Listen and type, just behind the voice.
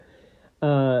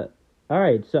Uh, all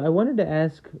right. So I wanted to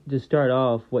ask to start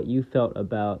off what you felt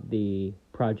about the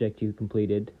project you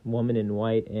completed, Woman in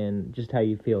White, and just how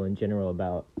you feel in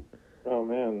general Oh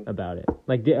man. about it.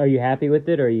 Like, are you happy with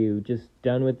it? Or are you just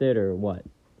done with it, or what?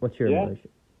 What's your Yeah. emotion?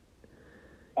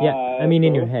 Yeah, I mean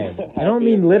in your Both. head. I don't Happy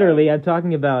mean and done. literally. I'm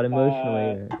talking about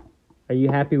emotionally. Uh, Or are you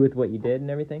happy with what you did and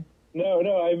everything?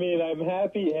 no. I mean, I'm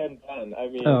happy and done. I Oh,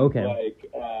 mean, okay.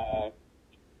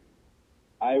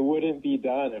 I wouldn't be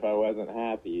done if I wasn't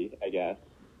happy, I guess.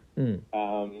 Hmm.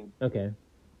 Um, Okay,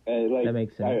 that like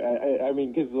makes sense. I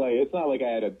mean, because like it's not like I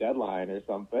had a deadline or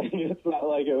something. It's not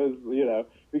like it was, we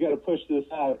got to push this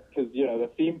out because the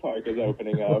theme park is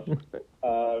opening up.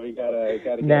 We gotta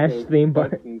get Nash those theme butts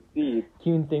park, and seats.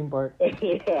 June theme park,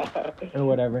 Yeah. or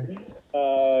whatever.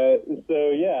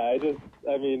 So yeah,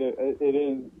 I mean, it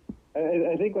is.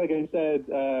 I think, like I said,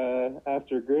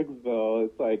 after Grigsville,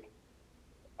 it's like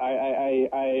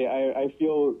I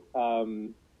feel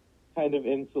kind of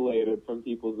insulated from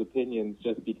people's opinions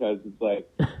just because it's like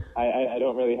I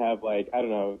don't really have, like, I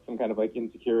don't know, some kind of like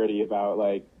insecurity about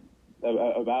like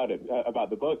about it, about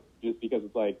the book, just because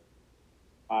it's like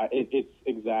it's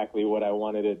exactly what I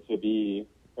wanted it to be,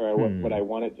 or what I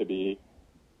want it to be.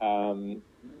 So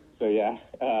yeah,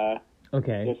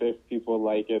 Okay. if people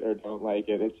like it or don't like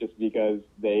it, it's just because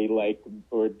they like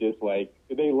or dislike.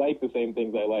 They like the same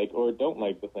things I like or don't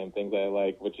like the same things I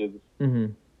like, which is Mm-hmm.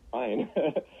 fine.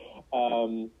 So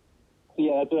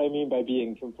yeah, that's what I mean by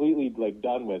being completely like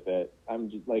done with it. I'm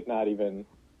just like not even.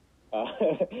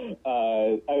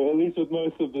 At least with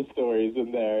most of the stories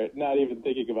in there, not even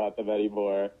thinking about them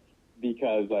anymore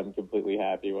because I'm completely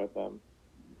happy with them.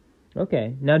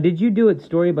 Okay. Now, did you do it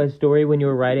story by story when you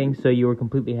were writing, so you were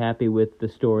completely happy with the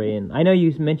story? And I know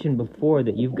you mentioned before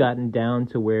that you've gotten down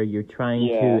to where you're trying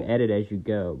Yeah. to edit as you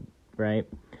go, right?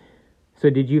 So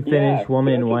did you Yeah, finish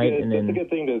Woman in White and that's a then? good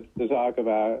thing to talk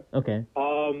about. Okay.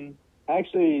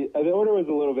 Actually, the order was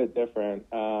a little bit different.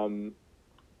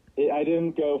 I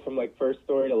didn't go from like first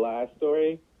story to last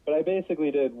story, but I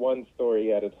basically did one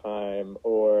story at a time,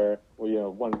 or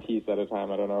one piece at a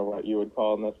time. I don't know what you would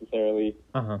call necessarily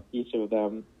Uh-huh. each of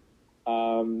them.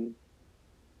 Um,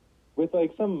 with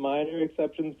like some minor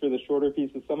exceptions for the shorter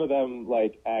pieces, some of them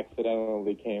like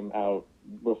accidentally came out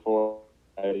before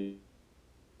I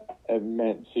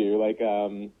meant to. Like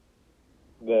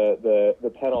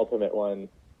the penultimate one,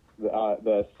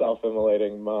 the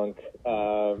self-immolating monk,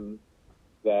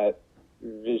 that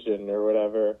vision or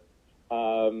whatever.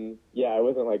 Yeah, I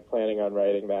wasn't like planning on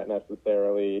writing that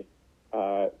necessarily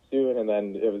soon, and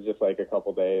then it was just like a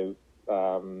couple days.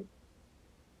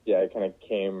 Yeah, it kind of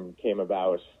came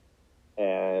about,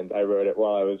 and I wrote it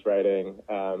while I was writing,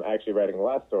 actually writing the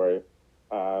last story,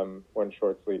 One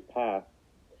Short Sweet Path.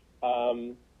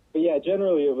 But yeah,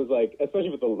 generally it was like, especially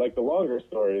with the longer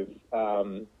stories,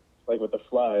 like with the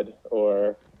flood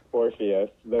or Orpheus,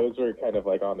 those were kind of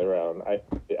like on their own.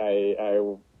 I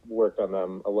worked on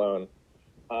them alone.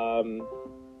 Um,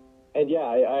 and yeah,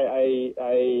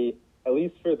 I at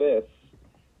least for this,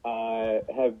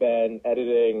 have been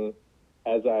editing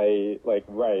as I like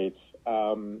write.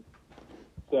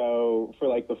 So for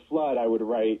like the flood, I would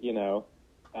write,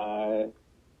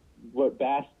 what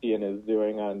Bastian is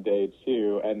doing on day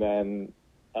 2, and then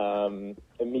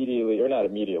immediately, or not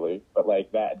immediately, but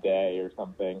like that day or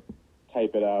something,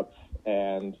 type it up.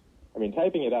 And I mean,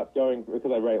 typing it up, going,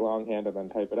 because I write longhand and then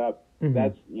type it up,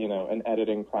 that's an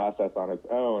editing process on its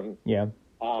own. Yeah.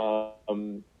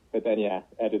 But then yeah,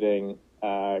 editing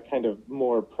kind of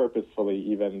more purposefully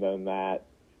even than that.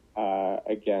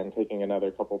 Again, taking another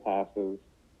couple passes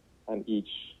on each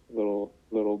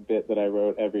little bit that I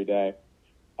wrote every day.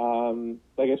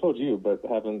 Like I told you, but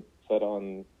haven't said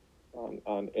on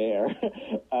air.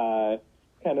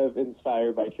 Kind of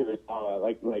inspired by Kurosawa.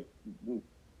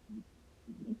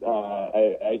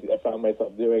 I found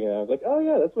myself doing it. And I was like, oh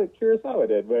yeah, that's what Kurosawa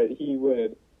did. Where he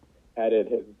would edit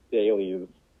his dailies.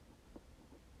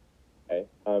 Okay.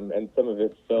 And some of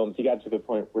his films, he got to the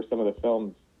point where some of the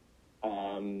films,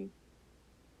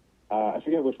 I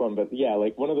forget which one, but yeah,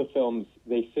 like one of the films,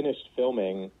 they finished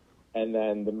filming, and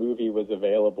then the movie was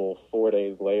available 4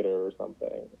 days later or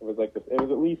something. It was like it was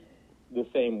at least the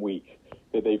same week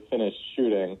that they finished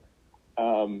shooting,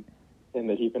 and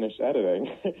that he finished editing,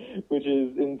 which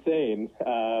is insane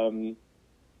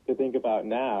to think about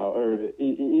now. Or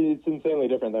it's insanely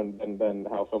different than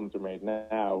how films are made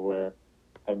now, where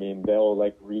I mean they'll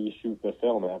like reshoot the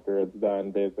film after it's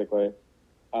done, basically.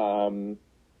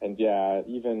 And yeah,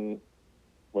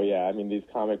 well, yeah, I mean, these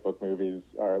comic book movies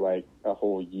are like a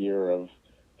whole year of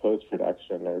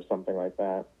post-production or something like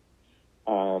that.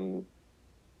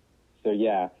 So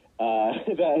yeah,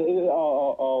 that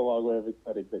all long way of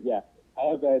explaining, but yeah, I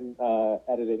have been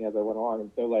editing as I went along,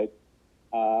 and so like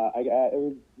it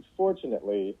was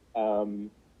fortunately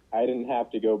I didn't have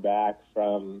to go back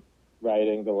from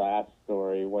writing the last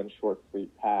story, One Short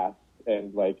Sleep Past,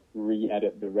 and like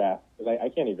re-edit the rest. I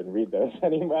can't even read those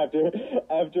anymore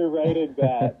after writing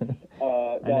that.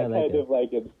 That kind of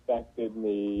like infected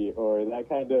me, or that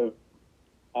kind of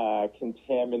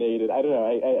contaminated. I don't know.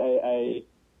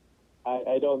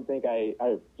 I don't think I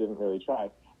didn't really try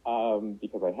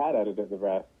because I had edited the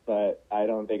rest, but I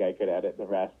don't think I could edit the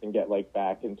rest and get like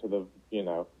back into the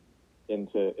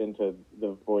into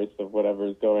the voice of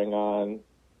whatever's going on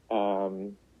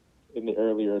in the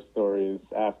earlier stories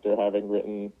after having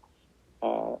written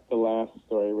the last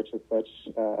story, which is such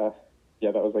that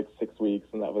was like 6 weeks,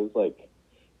 and that was like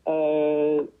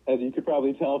as you could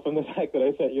probably tell from the fact that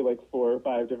I sent you like 4 or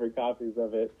 5 different copies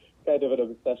of it, kind of an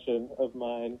obsession of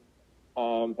mine.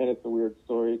 And it's a weird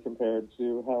story compared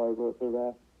to how I wrote the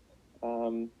rest.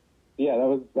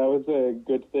 That was a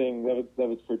good thing. That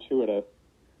was fortuitous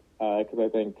because I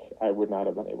think I would not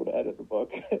have been able to edit the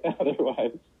book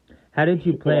otherwise. How did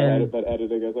you plan? But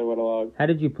editing as I went along. How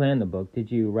did you plan the book? Did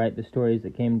you write the stories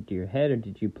that came to your head, or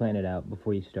did you plan it out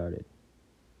before you started?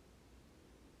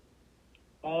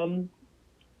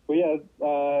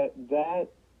 That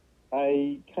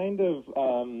I kind of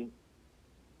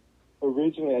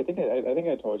originally, I think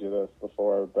I told you this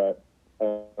before, but I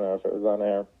don't know if it was on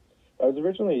air. I was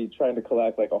originally trying to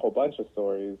collect like a whole bunch of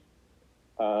stories,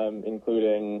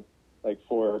 including like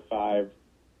 4 or 5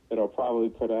 that I'll probably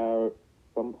put out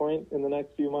some point in the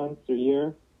next few months or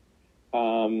year,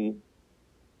 along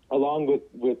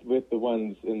with the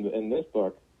ones in this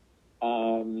book.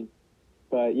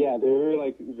 But yeah, they were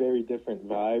like very different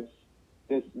vibes.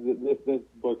 This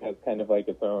book has kind of like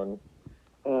its own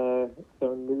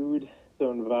mood, its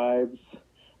own vibes.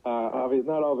 Obviously,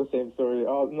 not all the same story.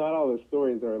 Not all the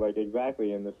stories are like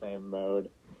exactly in the same mode.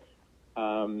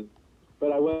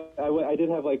 But I did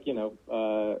have like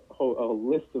a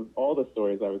list of all the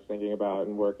stories I was thinking about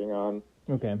and working on.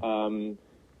 Okay.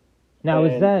 Now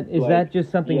is that just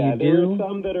something you do? There were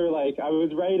some that are like I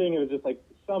was writing. It was just like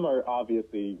some are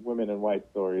obviously women and white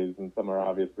stories, and some are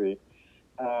obviously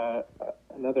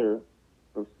another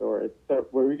story. So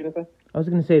what were you gonna say? I was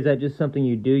gonna say, is that just something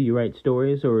you do? You write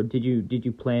stories, or did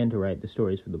you plan to write the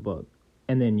stories for the book,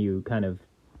 and then you kind of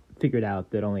figured out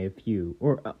that only a few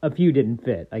didn't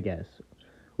fit, I guess,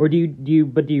 or do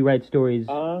you write stories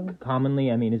commonly?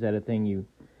 I mean, is that a thing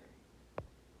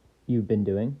you've been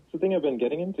doing? It's a thing I've been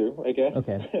getting into, I guess.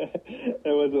 Okay. It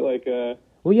wasn't like a.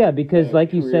 Well, yeah, because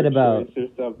like you said about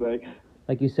the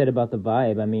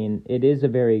vibe. I mean, it's a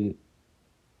very.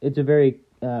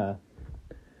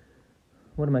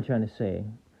 What am I trying to say?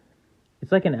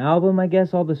 It's like an album, I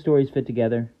guess. All the stories fit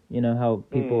together. You know how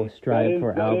people strive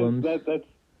for albums.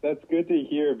 That's good to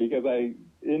hear, because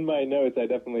in my notes I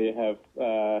definitely have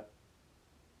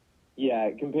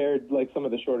compared like some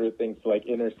of the shorter things to like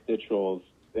interstitials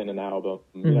in an album.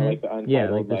 Mm-hmm. You know, like the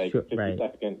untitled like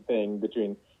 50-second thing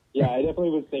between. Yeah, I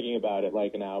definitely was thinking about it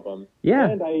like an album. Yeah,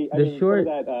 and the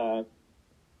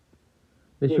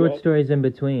short stories in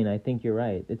between. I think you're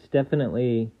right. It's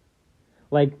definitely,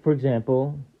 like, for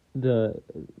example, they're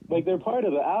part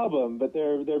of the album, but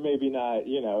they're maybe not.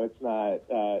 It's not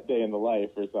Day in the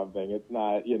Life or something. It's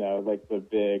not like the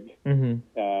big. Mm-hmm.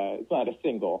 It's not a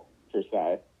single per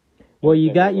se. Well,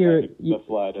 you got The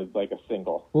Flood is like a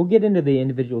single. We'll get into the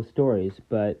individual stories,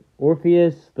 but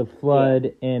Orpheus, The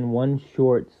Flood, and One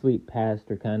Short Sleep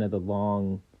Past are kind of the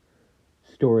long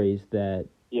stories that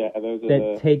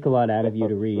take a lot out of you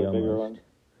to read, almost.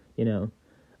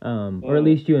 Or at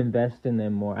least you invest in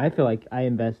them more. I feel like I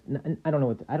invest. I don't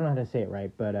know how to say it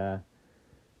right, but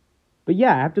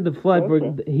yeah, after The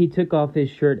Flood, he took off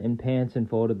his shirt and pants and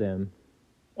folded them.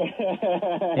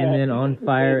 And then On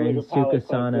Fire and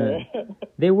Sukhasana,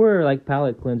 they were like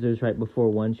palate cleansers right before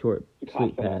One Short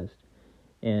Sleep Past.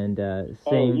 And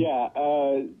same.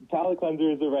 Palate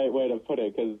cleanser is the right way to put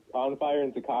it, because On Fire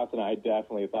and Sukhasana I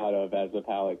definitely thought of as a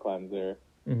palate cleanser.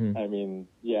 Mm-hmm. I mean,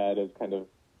 it is kind of,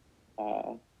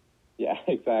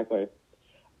 exactly.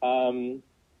 One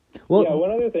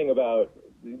other thing about,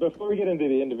 before we get into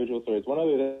the individual stories, one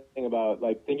other thing about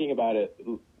like thinking about it,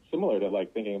 similar to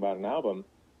like thinking about an album,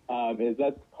 is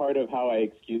that's part of how I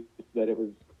excused that it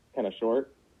was kind of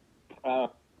short.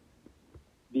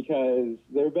 Because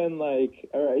there have been like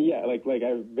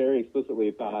I very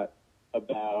explicitly thought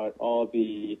about a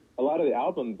lot of the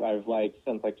albums I've liked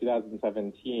since like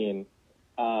 2017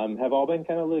 have all been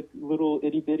kind of like little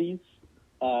itty bitties.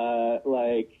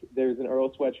 Like there's an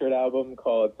Earl Sweatshirt album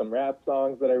called Some Rap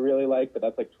Songs that I really like, but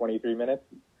that's like 23 minutes.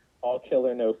 all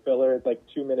killer, no filler. It's like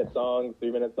 2-minute songs,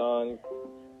 3-minute songs.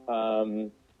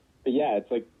 But yeah, it's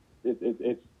like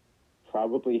it's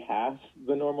probably half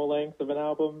the normal length of an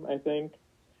album, I think.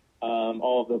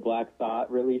 All of the Black Thought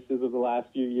releases of the last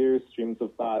few years, Streams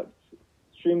of Thought,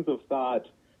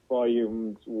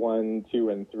 volumes 1, 2,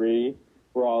 and 3,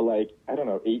 were all like, I don't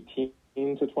know, 18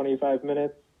 to 25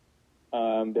 minutes.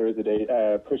 There was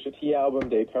a Pusha T album,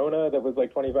 Daytona, that was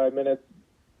like 25 minutes.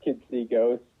 Kids See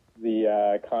Ghosts,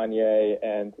 the Kanye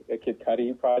and Kid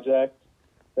Cudi project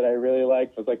that I really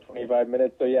liked, was like 25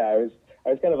 minutes. So yeah, I was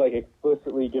kind of like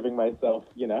explicitly giving myself,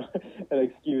 an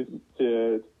excuse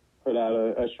to put out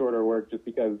a shorter work just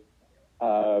because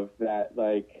of that,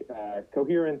 like,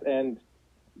 coherence. And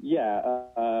yeah,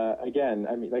 again,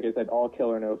 I mean, like I said, all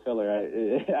killer, no filler. I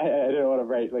didn't want to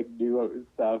write like new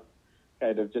stuff,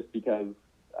 kind of just because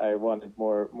I wanted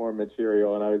more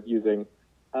material, and I was using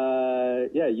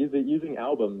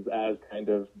albums as kind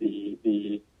of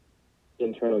the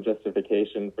internal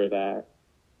justification for that.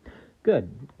 Good.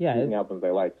 Yeah. Using albums I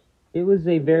liked. It was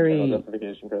a very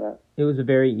justification for that. It was a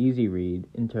very easy read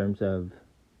in terms of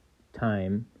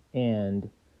time, and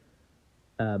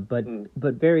but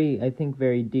very, I think,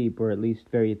 very deep, or at least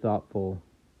very thoughtful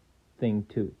thing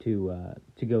to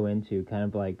go into, kind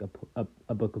of like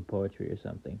a book of poetry or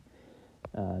something.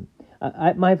 I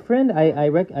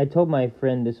told my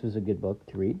friend this was a good book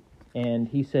to read, and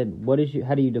he said,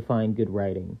 how do you define good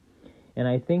writing? And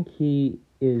I think he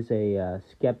is a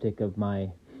skeptic of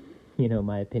my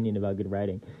opinion about good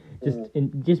writing,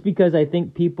 just because I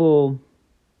think people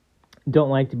don't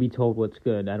like to be told what's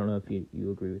good. I don't know if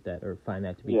you agree with that or find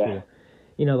that to be true.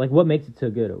 Like what makes it so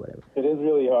good or whatever. It is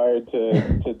really hard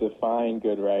to define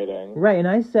good writing. Right, and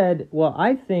I said, well,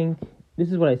 I think,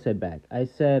 this is what I said back. I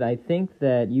said, I think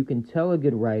that you can tell a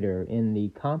good writer in the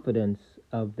confidence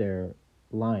of their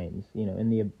lines,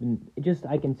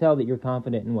 I can tell that you're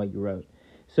confident in what you wrote.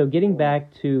 So getting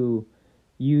back to,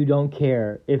 you don't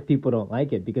care if people don't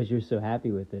like it because you're so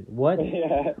happy with it. What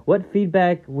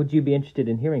feedback would you be interested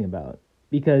in hearing about?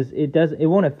 Because it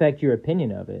won't affect your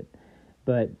opinion of it,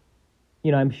 but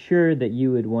I'm sure that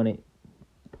you would want to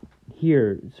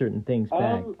hear certain things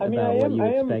back what you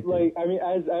expected.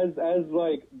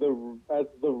 As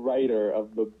the writer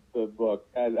of the book,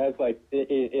 as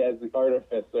the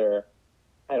artificer,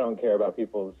 I don't care about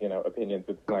people's opinions.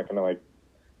 It's not going to like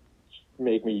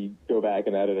make me go back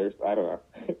and edit, or I don't know,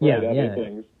 write other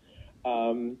things.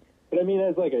 But I mean,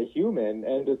 as like a human,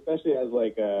 and especially as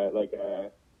like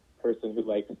a person who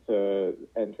likes to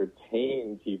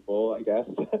entertain people, I guess.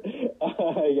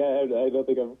 I don't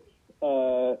think I'm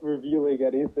revealing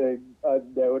anything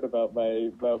unknown about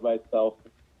myself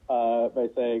by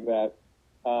saying that.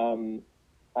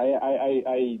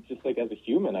 I just, like, as a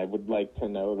human, I would like to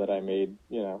know that I made,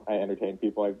 I entertained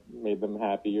people, I made them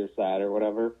happy or sad or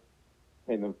whatever.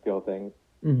 Made them feel things.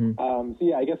 Mm-hmm. So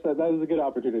yeah, I guess that was a good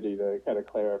opportunity to kind of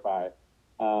clarify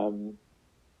that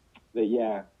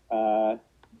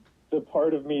the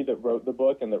part of me that wrote the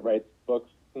book and that writes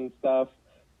books and stuff,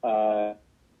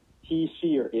 he,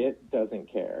 she, or it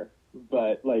doesn't care,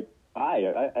 but like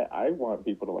I want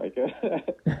people to like it.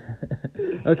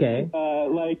 Okay.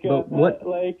 Like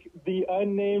the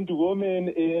unnamed woman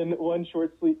in One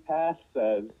Short Sweet Path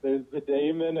says, there's the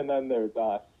daemon and then there's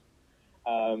us.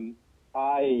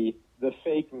 The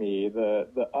fake me,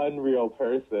 the unreal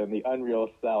person, the unreal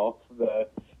self, the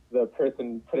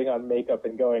person putting on makeup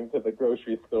and going to the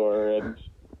grocery store and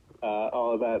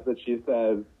all of that she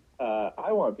says,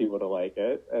 I want people to like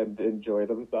it and enjoy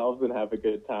themselves and have a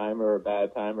good time or a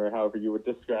bad time, or however you would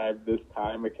describe this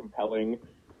time, a compelling,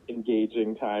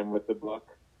 engaging time with the book.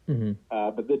 Mm-hmm.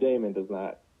 But the daemon does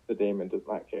not. The daemon does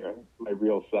not care. My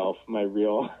real self, my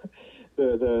real,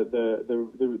 the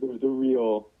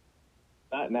real.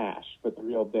 Not Nash, but the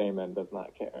real daemon does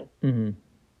not care. Mm-hmm.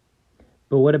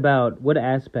 But what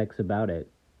aspects about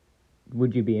it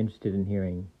would you be interested in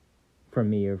hearing from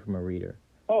me or from a reader?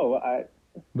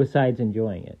 Besides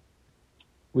enjoying it,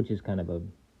 which is kind of a...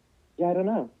 Yeah, I don't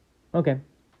know. Okay.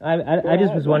 I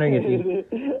just was wondering if you...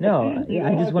 No,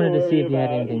 I just wanted to see if you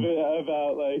had anything...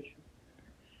 About, like...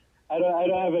 I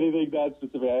don't have anything that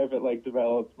specific. I haven't, like,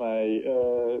 developed my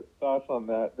thoughts on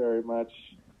that very much.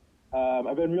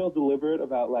 I've been real deliberate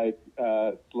about like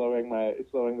slowing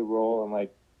the roll, and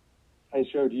like I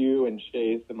showed you and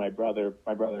Chase and my brother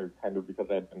kind of because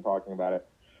I had been talking about it.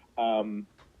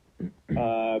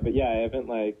 But yeah, I haven't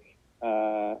like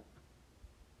I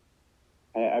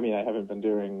haven't been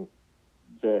doing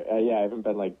I haven't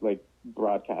been like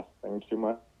broadcasting too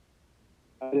much.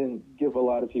 I didn't give a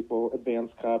lot of people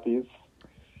advance copies.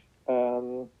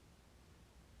 So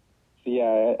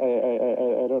yeah,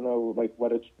 I don't know like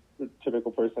what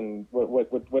typical person,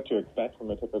 what to expect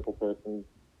from a typical person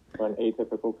or an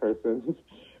atypical person's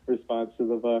response to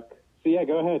the book. So yeah,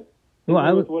 go ahead. Well,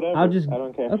 I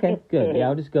don't care. Okay, good. Yeah,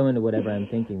 I'll just go into whatever I'm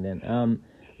thinking then.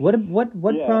 What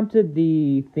prompted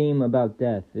the theme about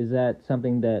death? Is that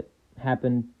something that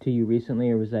happened to you recently,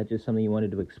 or was that just something you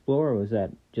wanted to explore, or was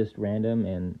that just random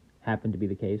and happened to be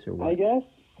the case, or what? I guess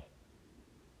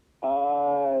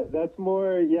that's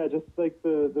more, just like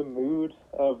the mood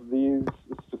of these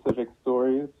specific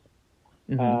stories.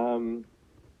 Mm-hmm.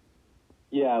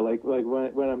 Like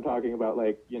when I'm talking about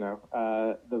like,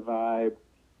 the vibe,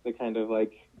 the kind of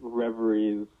like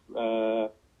reveries,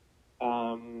 it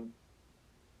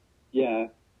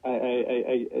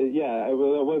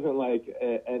wasn't like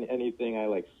anything I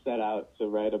like set out to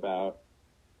write about.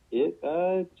 It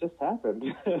just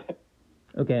happened.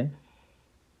 Okay.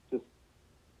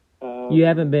 You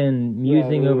haven't been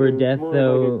musing over death,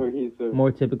 though, like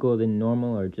more typical than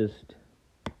normal, or just...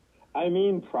 I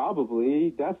mean,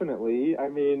 probably, definitely. I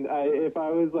mean, if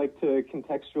I was like to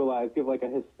contextualize, give like a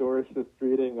historicist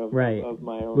reading of my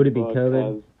own Would it be book,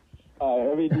 COVID?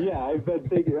 I mean, yeah, I've been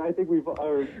thinking, I think we've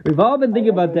all been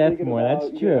thinking about death more,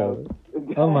 that's true.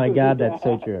 Oh my God, that's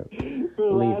so true. For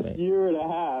the last year and a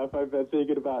half, I've been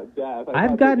thinking about death.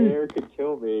 The air could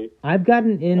kill me. I've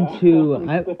gotten into...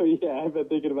 I've been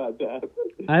thinking about death.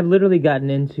 I've literally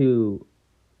gotten into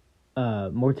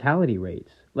mortality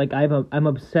rates. Like, I'm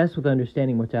obsessed with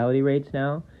understanding mortality rates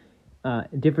now.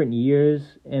 Different years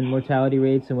and mortality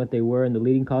rates and what they were and the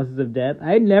leading causes of death.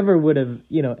 I never would have,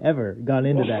 ever gone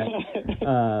into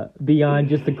that beyond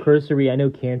just the cursory. I know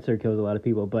cancer kills a lot of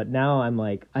people, but now I'm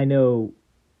like, I know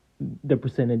the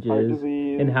percentages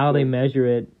and how they measure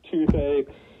it. Toothache.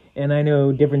 And I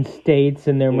know different states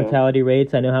and their mortality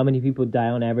rates. I know how many people die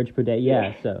on average per day.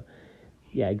 So,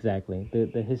 yeah, exactly. The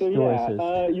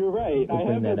historicist. You're right. I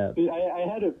hadn't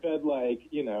been like,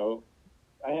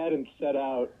 I hadn't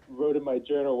wrote in my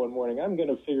journal one morning, I'm going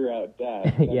to figure out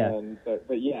death.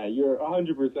 But yeah, you're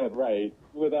 100% right.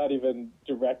 Without even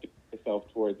directing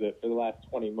myself towards it, for the last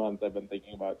 20 months, I've been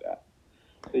thinking about death.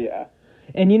 So yeah.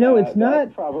 And it's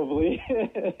not... probably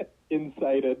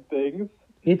incited things.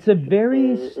 It's a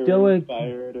very stoic...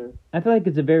 I feel like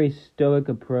it's a very stoic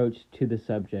approach to the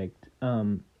subject.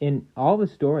 In all the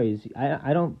stories,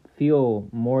 I don't feel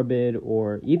morbid,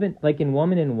 or even like in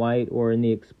Woman in White or in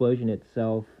The Explosion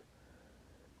itself.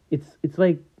 It's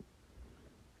like,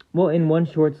 well, in One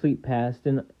Short Sleep Past,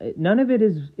 and none of it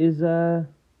is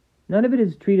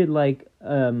treated like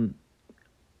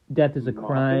death is a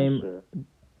crime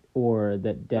or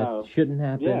that death shouldn't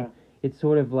happen. Yeah. It's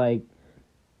sort of like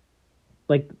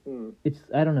it's,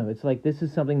 I don't know. It's like, this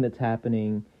is something that's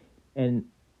happening, and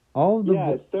all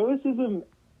the stoicism.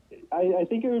 I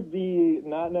think it would be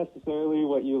not necessarily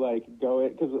what you like go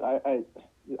it, because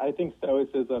I think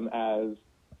stoicism as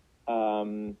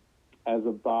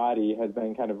a body has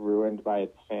been kind of ruined by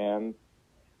its fans.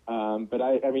 But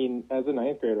I mean, as a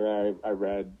ninth grader, I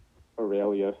read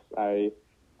Aurelius.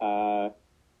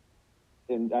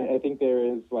 And I think there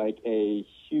is like a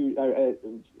huge.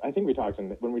 I think we talked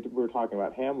when we were talking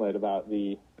about Hamlet about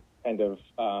the kind of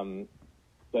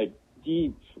like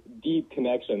deep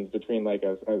connections between like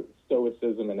a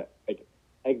stoicism and like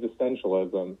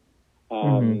existentialism,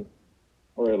 or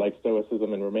like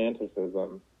stoicism and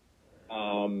romanticism,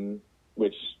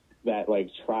 which that like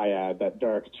triad, that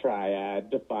dark triad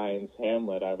defines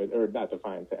Hamlet. Or not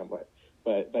defines Hamlet,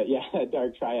 but yeah, that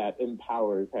dark triad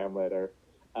empowers Hamlet, or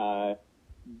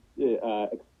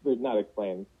not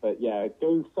explains, but yeah, it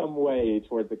goes some way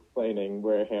towards explaining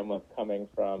where Hamlet's coming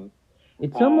from.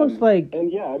 It's almost like...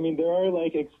 And yeah, I mean, there are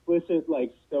like explicit,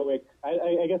 like stoic,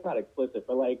 I guess not explicit,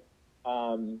 but like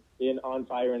in On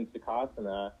Fire and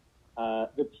Sukhasana,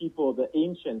 the people, the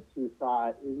ancients who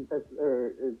thought,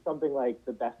 or something like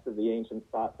the best of the ancients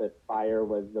thought that fire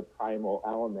was the primal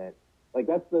element. Like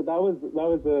that was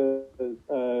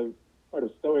a part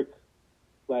of Stoic,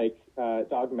 like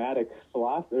dogmatic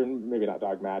philosophy, or maybe not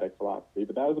dogmatic philosophy,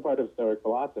 but that was a part of Stoic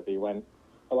philosophy when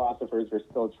philosophers were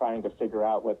still trying to figure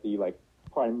out what the like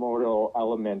primordial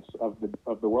element of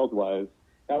the world was.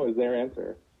 That was their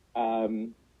answer. So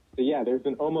yeah, there's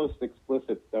an almost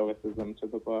explicit stoicism to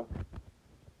the book.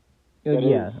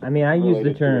 Yeah, I mean, I use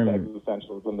the term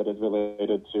existentialism that is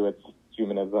related to its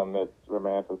humanism, its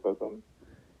romanticism.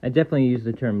 I definitely use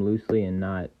the term loosely and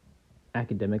not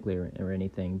academically or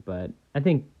anything, but I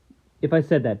think if I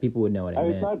said that, people would know what I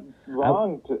meant. It's not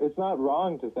wrong. It's not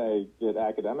wrong to say it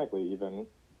academically, even.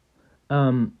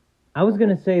 I was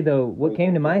gonna say though, what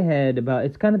came to my head about,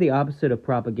 it's kind of the opposite of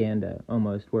propaganda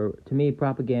almost. Where to me,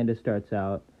 propaganda starts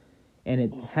out and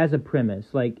it has a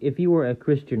premise. Like if you were a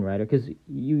Christian writer, because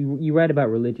you write about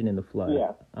religion in the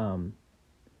flood,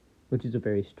 which is a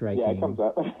very striking it comes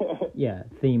up.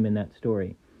 theme in that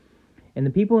story. And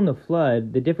the people in the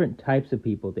flood, the different types of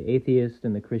people, the atheist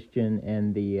and the Christian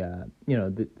and the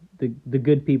the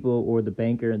good people or the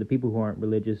banker and the people who aren't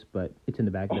religious, but it's in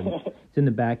the back of them, it's in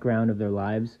the background of their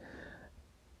lives.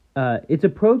 It's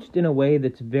approached in a way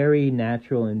that's very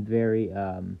natural and very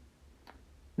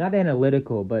not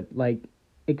analytical, but like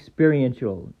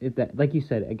experiential. If that, like you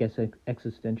said, I guess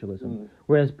existentialism.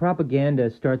 Whereas propaganda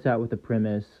starts out with a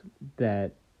premise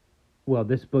that, well,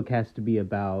 this book has to be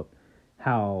about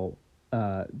how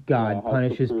God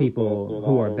punishes people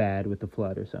who are bad with the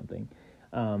flood or something.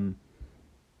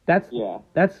 That's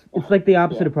it's like the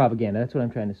opposite of propaganda. That's what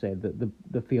I'm trying to say.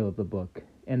 The feel of the book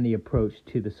and the approach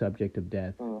to the subject of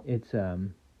death.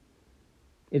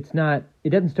 It's not. It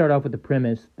doesn't start off with the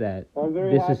premise that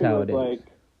this is how it is. Like,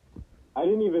 I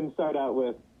didn't even start out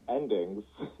with endings.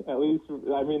 At least,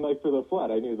 I mean, like for the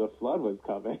flood, I knew the flood was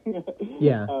coming.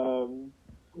 Yeah.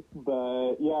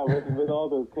 But yeah, with all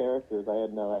those characters, I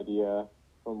had no idea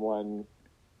from one.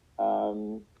 I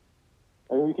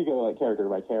mean, we could go like character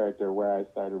by character where I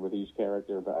started with each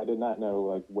character, but I did not know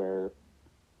like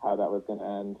how that was going to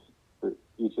end for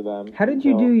each of them. How did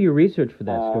you do your research for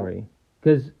that story?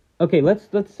 Because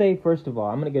let's say first of all,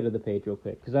 I'm going to go to the page real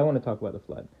quick because I want to talk about the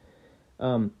flood.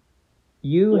 Let's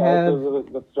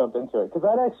jump into it because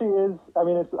that actually is. I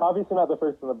mean, it's obviously not the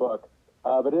first in the book.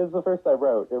 But it is the first I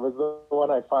wrote. It was the one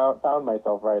I found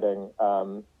myself writing.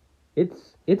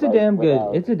 It's a damn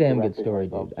good story,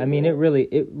 dude. I mean, I really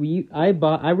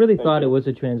thought it was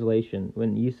a translation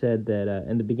when you said that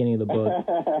in the beginning of the book.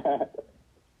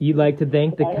 You'd like to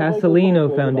thank the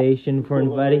Castellino Foundation for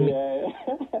inviting me.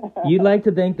 You'd like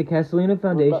to thank the Castellino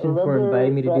Foundation for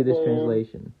inviting me to do this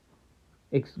translation.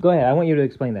 Go ahead. I want you to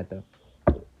explain that though.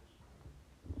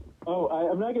 Oh,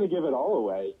 I'm not going to give it all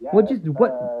away. Yeah. Well, just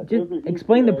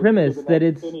explain the premise that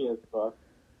it's.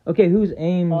 Okay, who's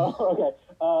Ames? Oh,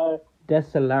 okay.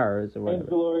 Dessalines or whatever.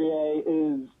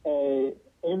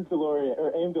 Ames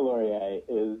Delorier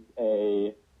is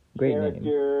a great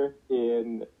character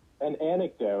in an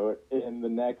anecdote in the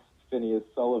next Phineas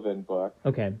Sullivan book.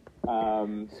 Okay.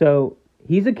 So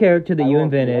he's a character that you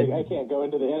invented. I can't go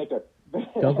into the anecdote.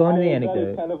 Don't go into the anecdote.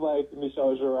 It's kind of like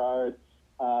Michel Girard.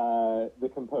 The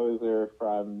composer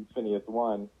from Phineas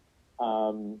 1.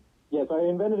 So I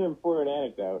invented him for an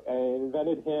anecdote. I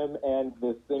invented him and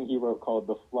this thing he wrote called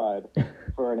The Flood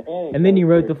for an anecdote. And then you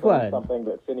wrote The Flood. Something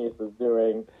that Phineas is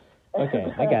doing.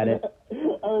 Okay, I got it.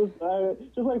 I was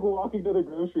just like walking to the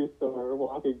grocery store,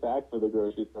 walking back for the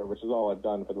grocery store, which is all I've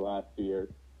done for the last 2 years,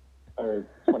 or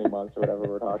 20 months or whatever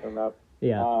we're talking about.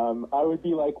 Yeah. I would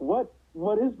be like, what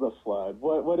is The Flood?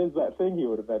 What is that thing he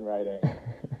would have been writing?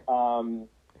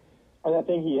 And that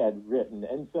thing he had written,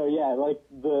 and so like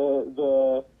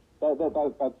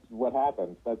that's what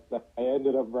happened. That I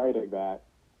ended up writing that,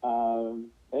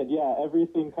 and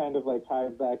everything kind of like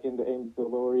ties back into Ames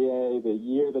Delorier. The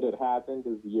year that it happened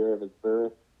is the year of his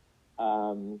birth.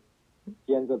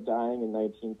 He ends up dying in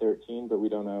 1913, but we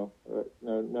don't know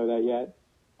that yet.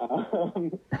 Or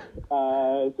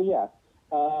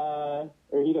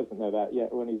he doesn't know that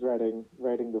yet when he's writing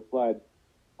The Flood.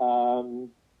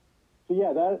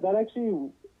 That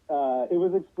actually, it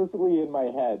was explicitly in my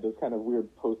head, this kind of weird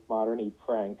postmodern-y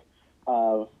prank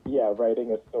of,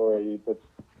 writing a story that's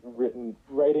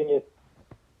writing it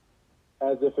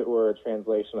as if it were a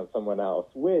translation of someone else,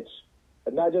 which,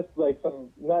 not just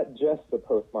a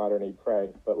postmodern-y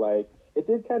prank, but like, it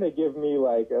did kind of give me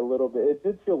like a little bit, it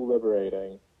did feel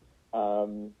liberating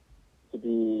to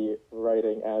be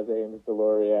writing as Ames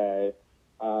Delorier.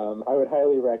 I would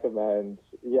highly recommend.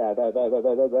 That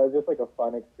was just like a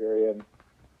fun experience.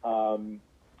 Kind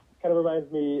of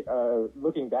reminds me.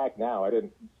 Looking back now, I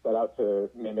didn't set out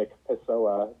to mimic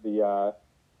Pessoa.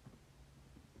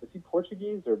 Is he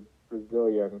Portuguese or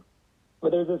Brazilian?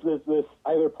 But there's this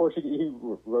either Portuguese. He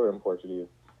wrote in Portuguese.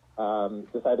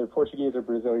 This either Portuguese or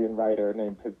Brazilian writer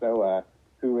named Pessoa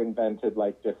who invented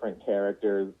like different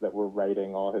characters that were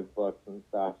writing all his books and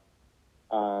stuff.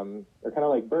 They're kind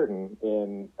of like Burton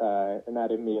in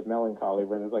Anatomy of Melancholy,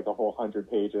 where there's like a whole 100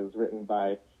 pages written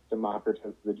by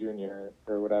Democritus the Junior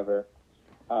or whatever.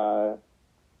 So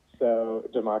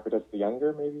Democritus the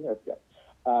Younger, maybe? I forget.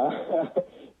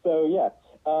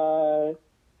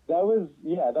 That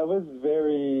was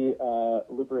very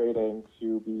liberating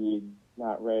to be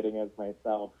not writing as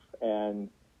myself and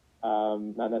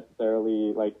not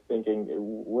necessarily like thinking,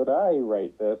 would I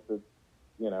write this?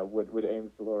 Would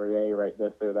Ames Delorier write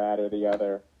this or that or the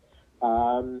other?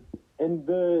 And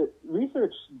the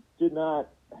research did not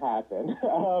happen.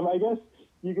 I guess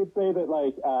you could say that,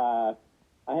 like,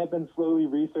 I have been slowly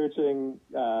researching,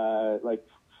 like,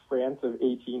 France of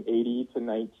 1880 to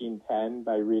 1910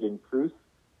 by reading Proust.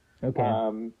 Okay.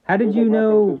 How did you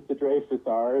know? To Dreyfus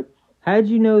How did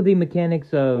you know the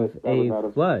mechanics of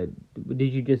a flood?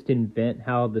 Did you just invent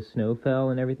how the snow fell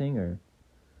and everything, or?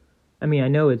 I mean, I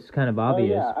know it's kind of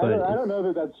obvious, but I don't know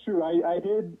that that's true. I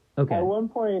did. Okay. At one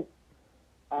point,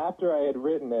 after I had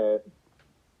written it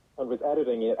and was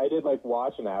editing it, I did like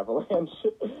watch an avalanche,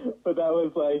 but that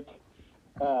was like,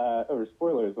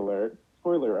 spoiler alert.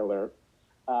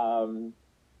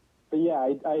 But yeah,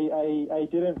 I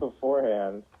didn't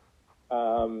beforehand.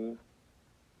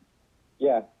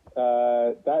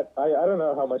 That I don't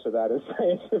know how much of that is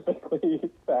scientifically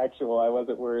factual. I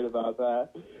wasn't worried about that.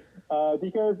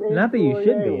 Because not that you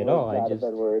should be at all. I just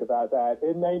been worried about that.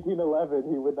 In 1911,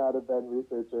 he would not have been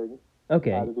researching how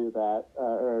to do that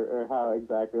or how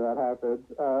exactly that happened.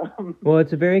 Well,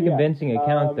 it's a very convincing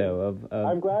account, though. Of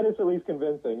I'm glad it's at least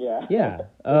convincing. Yeah. Yeah,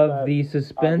 of the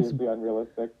suspense. Obviously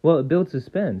unrealistic. Well, it builds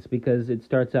suspense because it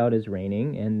starts out as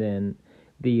raining, and then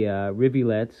the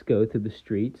rivulets go through the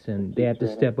streets, and they have to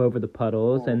step over the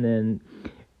puddles, and then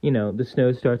the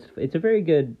snow starts. It's a very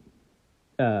good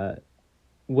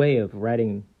way of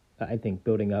writing, I think,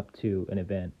 building up to an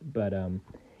event, but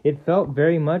it felt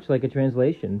very much like a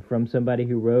translation from somebody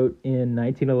who wrote in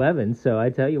 1911. So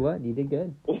I tell you what, you did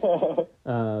good.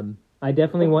 I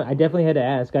definitely had to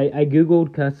ask. I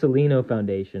googled Castellino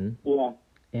Foundation. Yeah.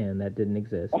 And that didn't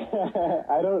exist. There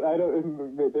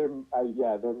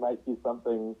might be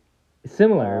something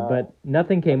similar, but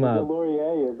nothing came up.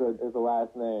 Laurier is a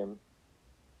last name.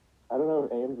 I don't know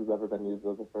if Ames has ever been used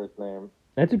as a first name.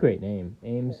 That's a great name,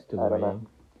 Ames Laurier.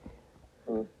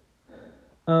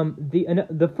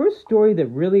 The first story that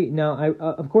really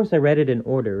of course I read it in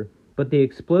order, but the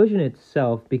explosion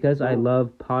itself, because I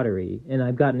love pottery, and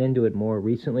I've gotten into it more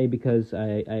recently because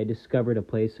I discovered a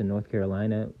place in North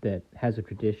Carolina that has a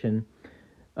tradition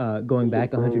going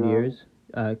back 100 years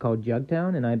called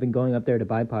Jugtown, and I've been going up there to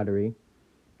buy pottery.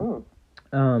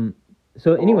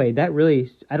 So anyway, that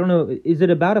really, I don't know, is it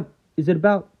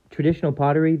about traditional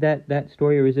pottery, that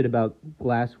story, or is it about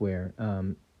glassware?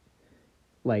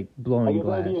 Like blowing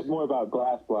glass. I guess it's more about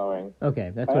glass blowing.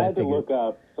 Okay, that's what I figured. I had to look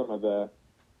up some of the.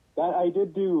 I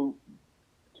did do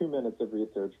 2 minutes of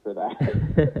research for that.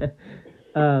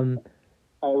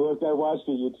 I watched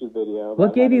a YouTube video.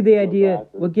 What gave you the idea?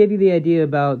 What gave you the idea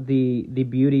about the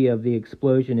beauty of the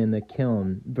explosion in the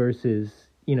kiln versus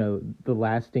the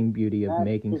lasting beauty of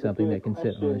making something that can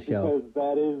sit on a shelf? Because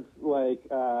that is like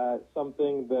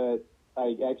something that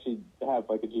I actually have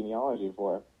like a genealogy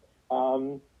for.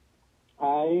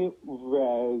 I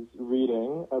was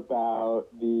reading about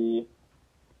the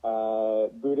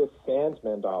Buddhist sand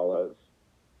mandalas.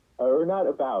 Or not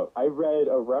about. I read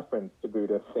a reference to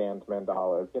Buddhist sand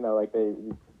mandalas. Like they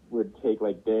would take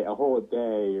like a whole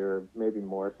day or maybe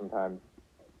more sometimes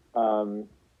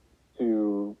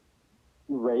to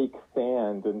rake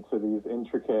sand into these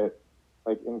intricate,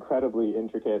 like incredibly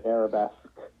intricate arabesque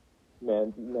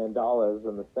mandalas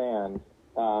in the sand.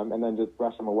 And then just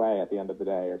brush them away at the end of the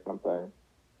day or something.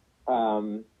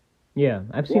 Yeah,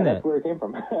 I've seen that. That's where it came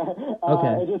from.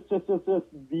 Okay.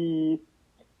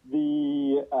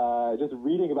 Just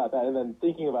reading about that and then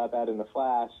thinking about that in a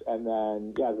flash, and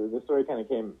then the story kind of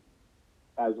came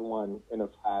as one in a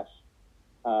flash.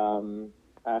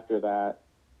 After that,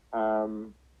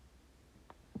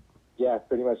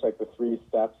 pretty much like the 3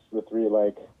 steps, the 3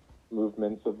 like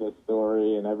movements of the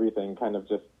story and everything kind of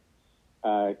just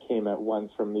came at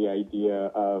once from the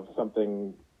idea of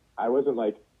something. I wasn't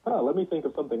like, let me think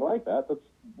of something like that. That's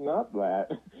not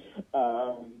that.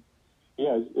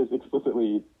 It's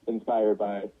explicitly inspired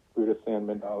by Buddhist sand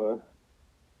mandala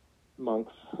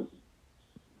monks.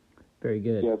 Very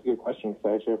good. Yeah, it's a good question because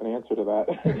I actually have an answer to that.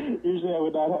 Usually I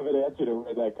would not have an answer to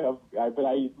where that comes, but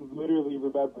I literally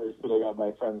remember sitting on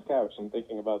my friend's couch and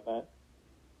thinking about that.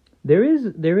 There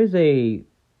is a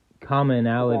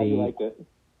commonality. You liked it.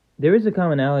 There is a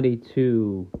commonality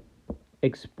to,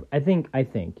 I think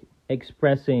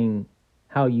expressing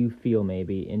how you feel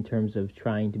maybe in terms of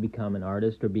trying to become an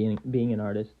artist or being an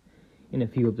artist in a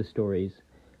few of the stories.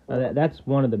 That's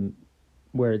one of them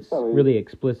where it's really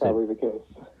explicit. Probably the case.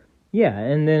 Yeah,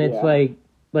 and then it's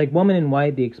like Woman in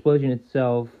White, the explosion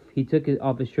itself, he took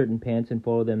off his shirt and pants and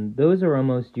folded them. Those are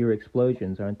almost your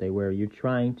explosions, aren't they? Where you're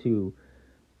trying to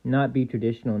not be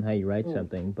traditional in how you write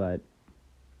something, but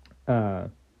that's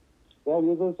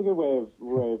a good way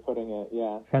of putting it.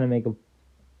 Yeah, trying to make a.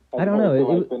 I don't know.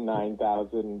 Like the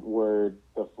 9,000 word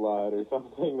The Flood or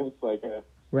something that's like a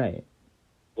right.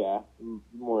 Yeah,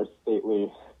 more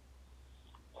stately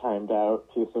timed out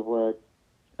piece of work.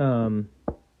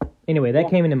 Anyway, that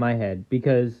came into my head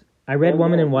because I read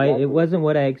Woman in White. Exactly. It wasn't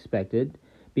what I expected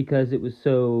because it was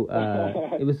so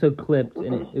it was so clipped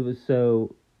and it was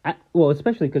so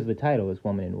especially because the title is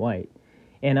Woman in White,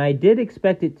 and I did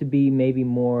expect it to be maybe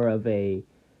more of a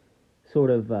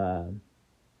sort of an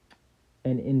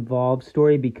involved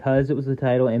story because it was the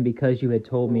title and because you had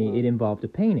told me it involved a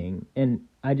painting, and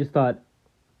I just thought.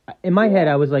 In my head,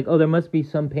 I was like, oh, there must be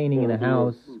some painting in a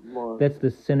house that's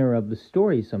the center of the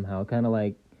story somehow, kind of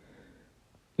like,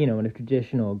 in a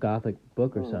traditional Gothic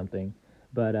book or something.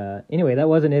 But anyway, that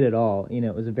wasn't it at all.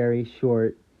 It was a very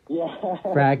short,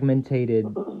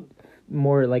 fragmented,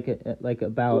 more like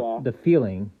about the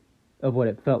feeling of what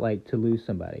it felt like to lose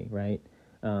somebody, right,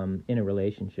 in a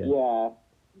relationship. Yeah,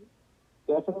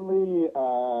 definitely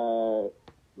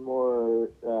more...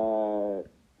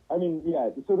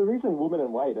 so the reason Woman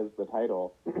in White is the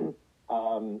title,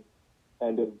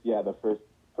 and is, the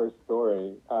first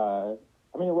story,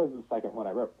 it was the second one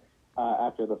I wrote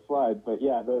after the flood, but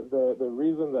the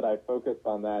reason that I focused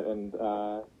on that and,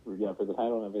 for the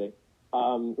title and everything,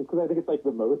 is because I think it's like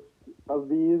the most of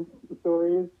these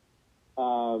stories,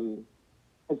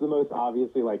 it's the most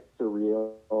obviously like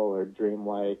surreal or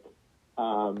dreamlike.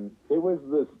 It was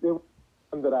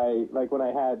one that I, like when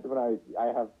I have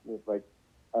like,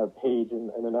 a page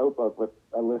in a notebook with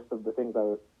a list of the things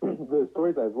the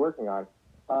stories I was working on.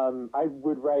 I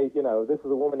would write, this is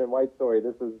a Woman in White story.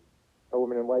 This is a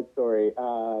Woman in White story.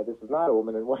 This is not a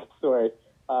Woman in White story.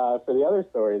 For the other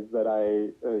stories that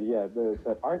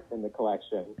that aren't in the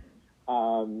collection.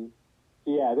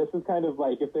 This is kind of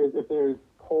like if there's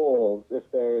poles, if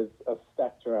there's a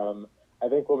spectrum, I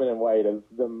think Woman in White is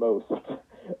the most.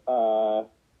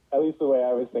 At least the way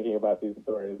I was thinking about these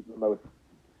stories, the most,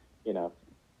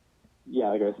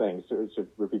 like I was saying, should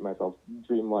repeat myself,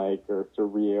 dreamlike or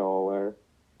surreal or...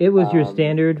 It was your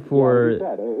standard for... Yeah,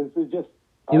 like you said, it's just...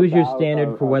 It was your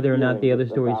standard for whether or not the other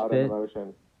stories fit?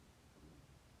 Emotion.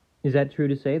 Is that true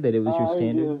to say, that it was your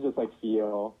standard? It was just like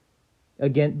feel.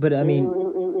 Again, but I mean... It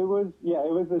was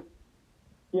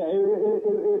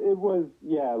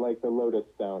like the Lotus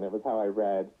Stone. It was how I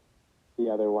read the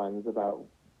other ones about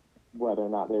whether or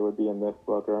not they would be in this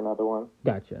book or another one.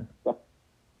 Gotcha.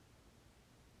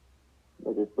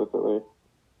 Like explicitly.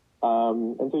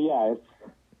 And so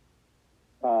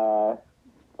it's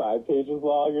 5 pages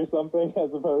long or something,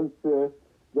 as opposed to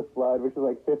The Flood, which is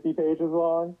like 50 pages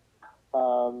long.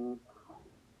 But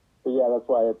that's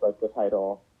why it's like the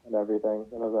title and everything.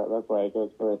 That's why it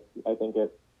goes first. I think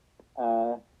it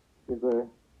is a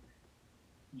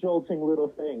jolting little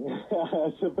thing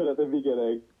to put at the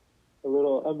beginning. A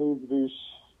little amuse-bouche.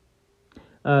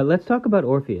 Let's talk about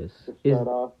Orpheus.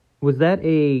 Was that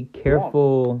a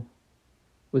careful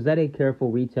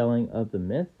retelling of the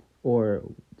myth, or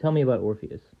tell me about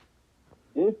Orpheus?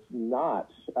 It's not.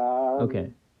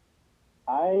 Okay.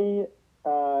 I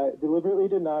deliberately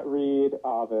did not read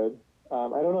Ovid.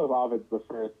 I don't know if Ovid's the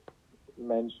first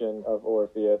mention of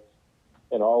Orpheus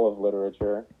in all of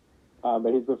literature,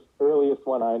 but he's the earliest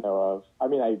one I know of. I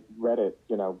mean, I read it,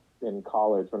 in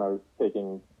college when I was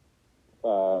taking,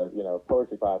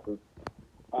 poetry classes.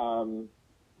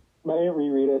 I didn't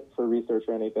reread it for research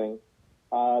or anything.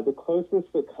 The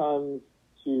closest that comes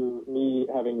to me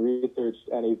having researched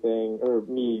anything, or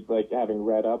me having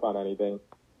read up on anything,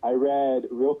 I read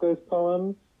Rilke's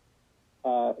poems,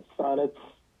 sonnets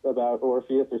about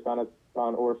Orpheus or sonnets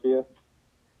on Orpheus,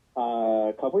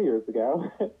 a couple years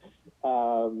ago,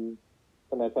 and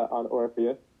that's on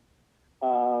Orpheus.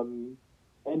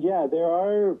 And there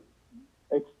are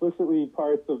explicitly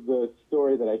parts of the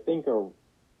story that I think are,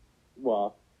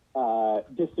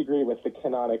 disagree with the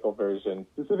canonical version.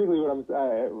 Specifically, what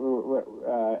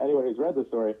anyone who's read the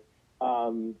story,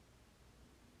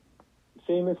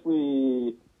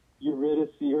 famously, Eurydice,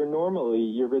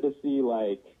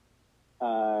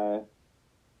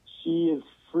 she is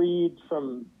freed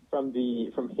from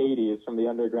Hades, from the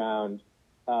underground,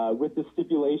 with the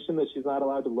stipulation that she's not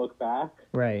allowed to look back.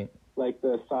 Right. Like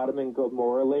the Sodom and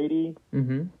Gomorrah lady.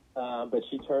 Mm-hmm. But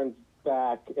she turns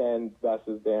back and thus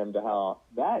is damned to hell.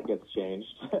 That gets changed.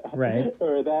 Right.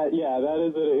 Or that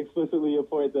is explicitly a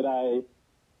point that I...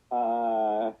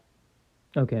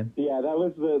 Okay. Yeah, that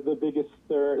was the biggest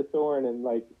thorn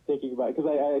in thinking about it, because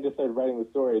I just started writing the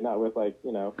story, not with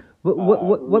But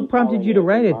what prompted you to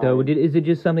write it though? Is it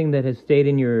just something that has stayed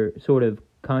in your sort of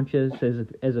conscious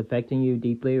as affecting you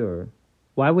deeply, or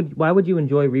why would you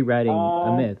enjoy rewriting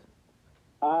a myth?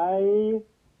 I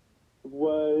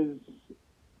was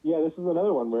this is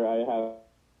another one where I have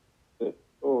the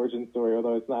origin story,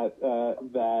 although it's not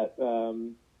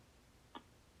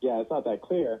it's not that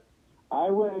clear. I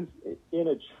was in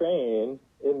a train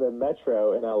in the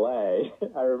metro in LA.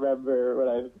 I remember when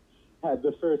I had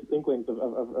the first inklings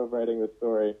of writing this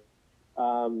story.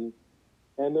 And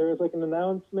there was like an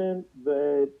announcement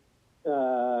that,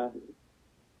 I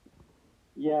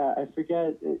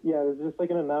forget. Yeah, it was just like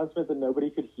an announcement that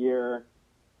nobody could hear.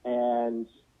 And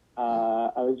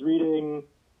I was reading,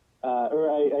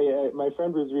 my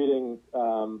friend was reading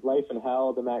Life in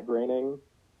Hell, the Matt Groening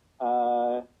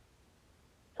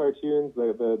cartoons,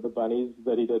 the bunnies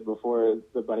that he did before,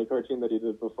 the bunny cartoon that he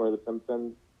did before The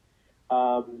Simpsons.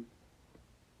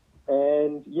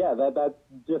 And yeah, that's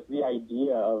just the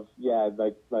idea of,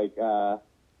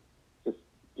 just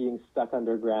being stuck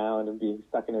underground and being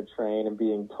stuck in a train and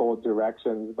being told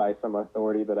directions by some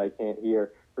authority that I can't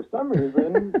hear. For some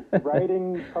reason,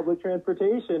 riding public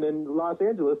transportation in Los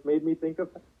Angeles made me think of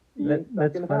being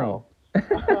stuck in hell.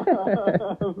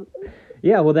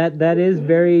 Yeah, well, that is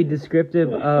very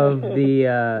descriptive of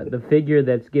the figure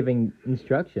that's giving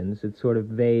instructions. It's sort of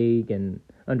vague and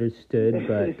understood,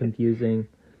 but confusing.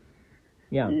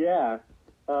 Yeah. Yeah.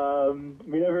 We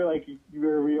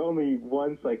only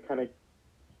once kind of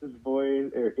his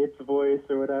voice or its voice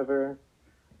or whatever.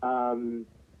 I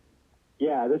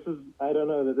don't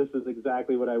know that this is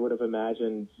exactly what I would have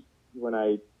imagined when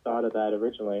I thought of that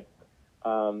originally.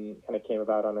 Kind of came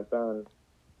about on its own.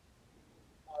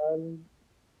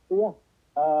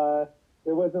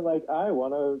 It wasn't like I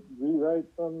want to rewrite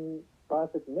some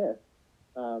classic myth.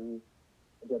 It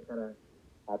just kind of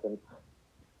happened.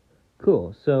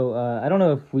 Cool. So I don't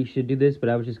know if we should do this, but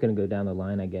I was just going to go down the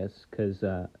line, I guess, because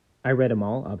I read them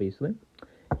all, obviously,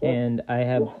 and I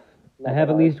have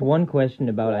at least one question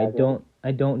about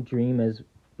I don't dream as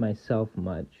myself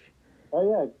much. Oh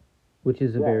yeah. Which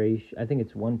is I think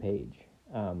it's one page.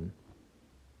 The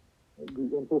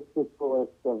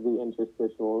interstitialist of the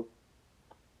interstitials.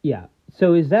 Yeah.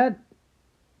 So is that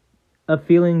a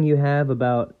feeling you have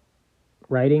about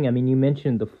writing? I mean, you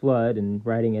mentioned the flood and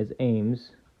writing as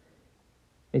aims.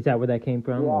 Is that where that came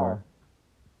from? Yeah. Or?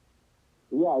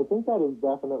 Yeah, I think that is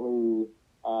definitely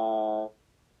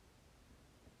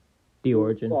the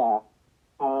origin. Yeah.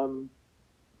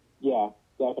 Yeah,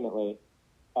 definitely.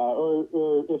 Or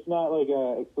if not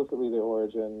explicitly the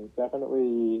origin,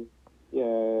 definitely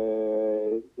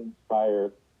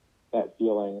inspired that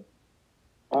feeling.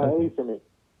 Okay. At least for me.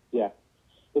 Yeah.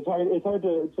 It's hard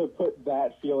to put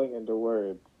that feeling into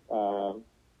words. That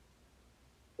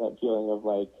feeling of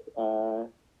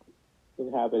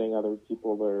inhabiting other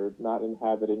people or not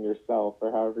inhabiting yourself,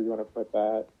 or however you want to put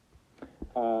that.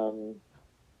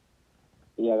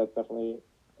 That's definitely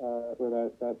where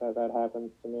that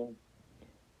happens to me.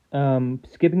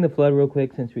 Skipping the flood real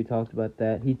quick, since we talked about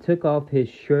that. He took off his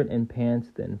shirt and pants,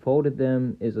 then folded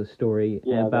them, is a story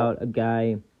about a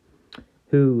guy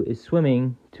who is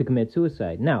swimming to commit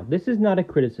suicide. Now, this is not a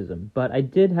criticism, but I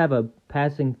did have a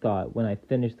passing thought when I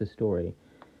finished the story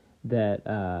that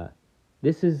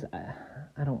this is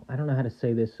I don't know how to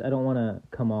say this. I don't want to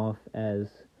come off as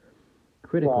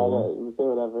critical. Say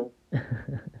whatever.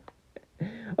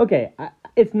 Okay,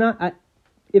 it's not.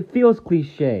 It feels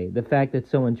cliche, the fact that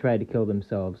someone tried to kill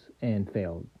themselves and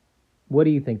failed. What do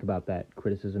you think about that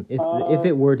criticism, if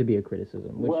it were to be a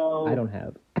criticism, which I don't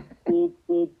have?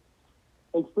 It's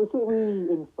explicitly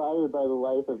inspired by the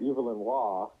life of Evelyn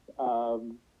Waugh.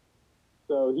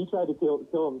 So he tried to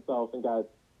kill himself and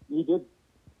he did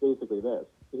basically this.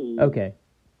 He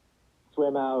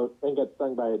swam out and got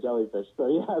stung by a jellyfish. So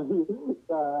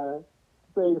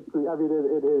basically, I mean,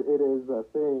 it is a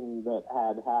thing that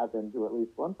had happened to at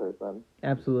least one person.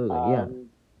 Absolutely, yeah.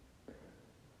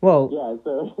 Well, yeah.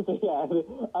 So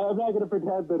I'm not going to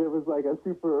pretend that it was like a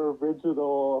super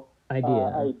original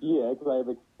idea because I'm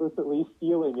explicitly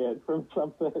stealing it from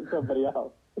somebody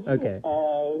else. Okay.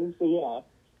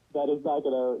 That is not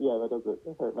gonna. Yeah, that doesn't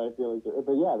hurt my feelings.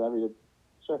 But yeah, I mean,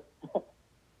 sure.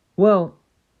 Well,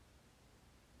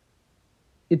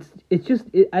 it's just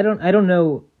I don't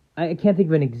know. I can't think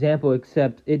of an example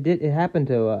except it happened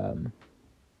to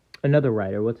another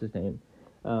writer. What's his name?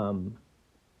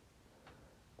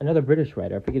 Another British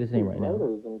writer. I forget his name right now.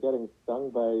 And getting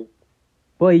stung by.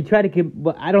 Well, he tried to kill.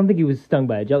 Well, I don't think he was stung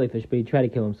by a jellyfish, but he tried to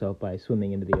kill himself by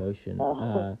swimming into the ocean.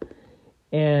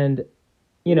 And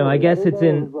I guess it's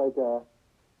in.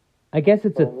 I guess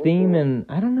it's a theme, and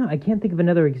I don't know. I can't think of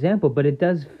another example, but it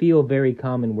does feel very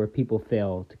common where people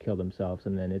fail to kill themselves,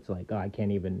 and then it's like, oh, I can't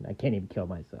even kill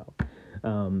myself.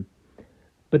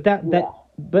 But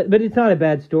but it's not a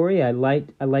bad story. I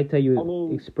liked how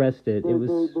you expressed it. It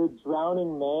was the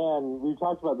drowning man. We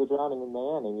talked about the drowning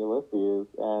man in Ulysses,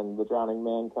 and the drowning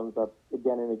man comes up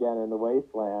again and again in the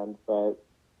wasteland. But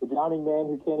the drowning man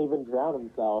who can't even drown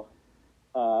himself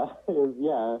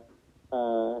is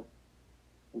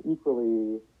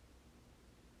equally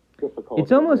difficult.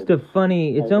 It's almost a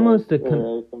funny. It's almost a.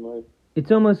 It's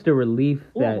almost a relief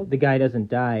that the guy doesn't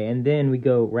die, and then we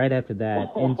go right after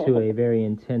that into a very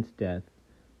intense death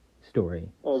story.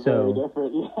 So very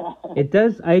different, yeah. It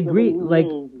does. I agree. Like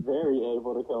very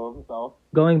able to kill himself.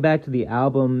 Going back to the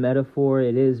album metaphor,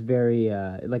 it is very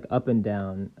like up and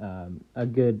down. I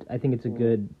think it's a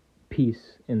good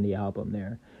piece in the album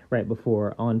there, right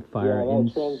before On Fire in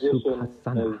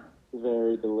Sukhasana. Is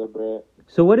very deliberate.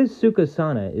 So what is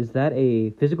Sukhasana? Is that a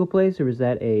physical place or is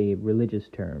that a religious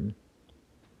term?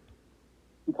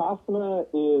 Sukhasana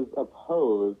is a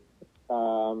pose.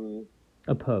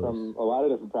 A pose. From a lot of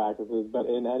different practices, but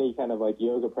in any kind of like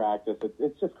yoga practice,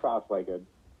 it's just cross-legged.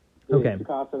 Okay.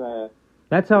 Sukhasana.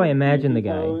 That's how I imagine the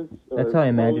guy. That's how I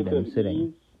imagine him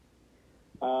sitting.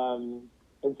 And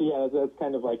so yeah, that's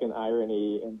kind of like an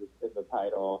irony in the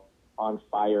title, On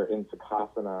Fire in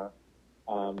Sukhasana,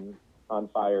 on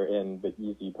fire in the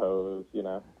easy pose,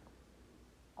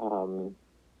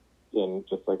 in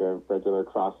just like a regular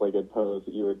cross-legged pose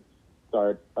that you would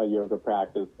start a yoga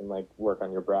practice and like work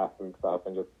on your breath and stuff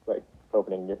and just like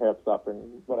opening your hips up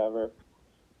and whatever.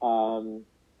 So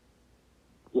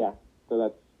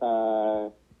that's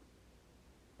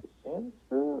stands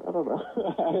for? I don't know.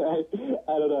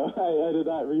 I don't know. I did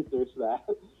not research that.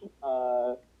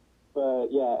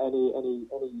 But yeah, any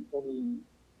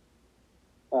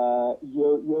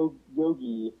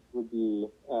yogi would be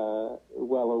well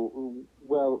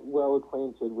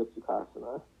acquainted with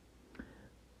Sukhasana.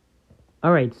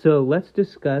 All right, so let's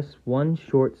discuss One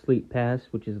Short Sleep Past,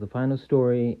 which is the final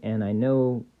story, and I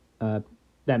know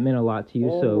that meant a lot to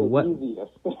you. And so what?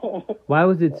 Why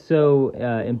was it so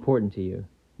important to you?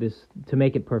 To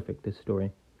make it perfect, this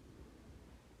story.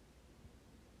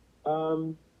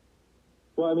 Well,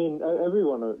 I mean,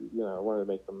 everyone wanted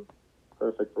to make them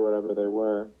perfect for whatever they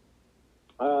were.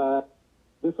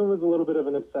 This one was a little bit of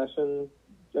an obsession,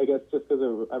 I guess, just because it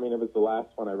was the last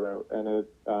one I wrote, and it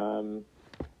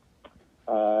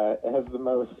has the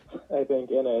most, I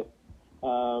think, in it.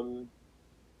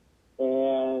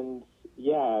 And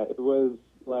yeah, it was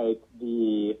like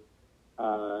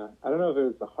I don't know if it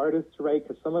was the hardest to write,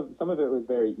 because some of it was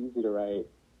very easy to write,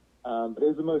 but it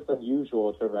was the most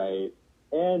unusual to write,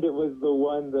 and it was the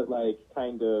one that like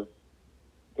kind of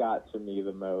got to me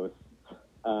the most.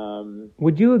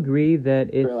 Would you agree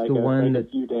that it's for like the one that a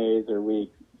few days or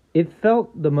weeks? It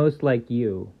felt the most like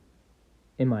you,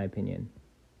 in my opinion.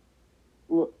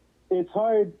 Well, it's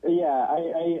hard. Yeah,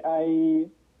 I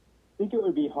think it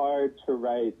would be hard to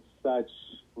write such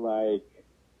like.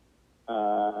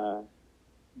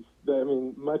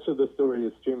 Much of the story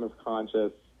is stream of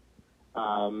conscious.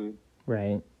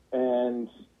 Right. And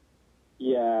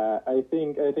yeah, I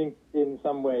think in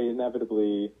some way,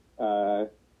 inevitably, a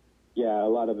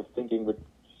lot of the thinking would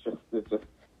just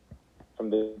from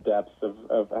the depths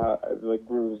of how, the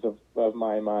grooves of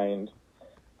my mind,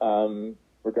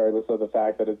 regardless of the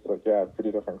fact that it's like, a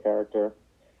pretty different character,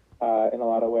 in a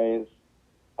lot of ways.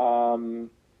 But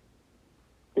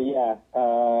yeah,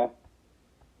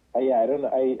 I don't know.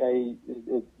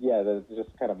 That's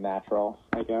just kind of natural,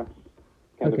 I guess.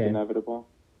 Kind of inevitable.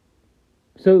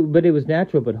 So, but it was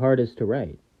natural, but hardest to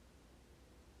write.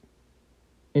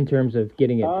 In terms of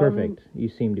getting it perfect, you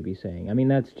seem to be saying. I mean,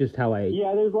 that's just how I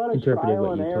there's a lot of interpreted trial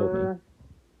what you and told me. error.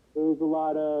 There's a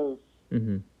lot of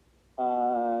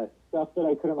stuff that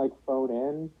I couldn't like phone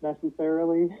in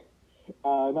necessarily.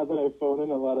 Not that I phone in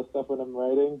a lot of stuff when I'm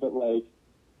writing, but like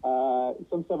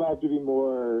some stuff I have to be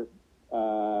more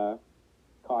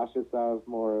cautious of,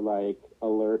 more like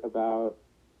alert about.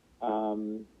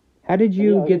 How did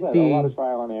you get a lot of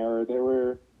trial and error? There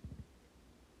were.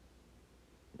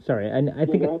 Sorry, I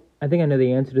think I know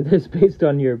the answer to this based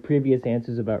on your previous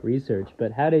answers about research.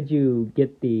 But how did you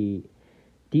get the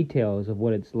details of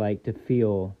what it's like to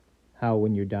feel how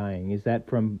when you're dying? Is that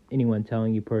from anyone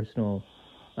telling you personal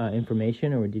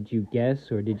information, or did you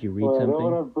guess, or did you read something? I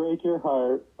don't want to break your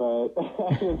heart, but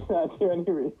I did not do any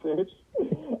research.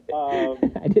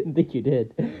 I didn't think you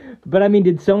did. But I mean,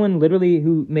 did someone literally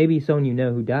maybe someone you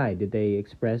know who died, did they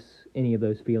express any of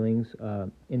those feelings,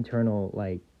 internal,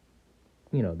 like,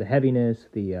 the heaviness,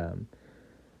 the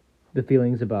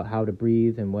feelings about how to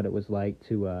breathe and what it was like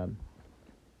to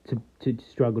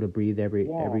struggle to breathe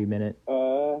every minute?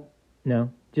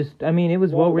 No, just it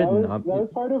was well written. That was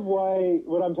part of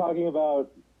what I'm talking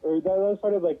about, or that was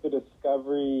part of like the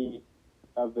discovery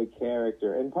of the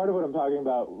character, and part of what I'm talking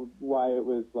about why it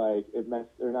was like it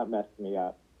not messed me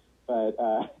up, but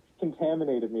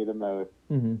contaminated me the most.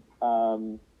 Mm-hmm.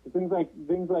 Things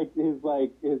like his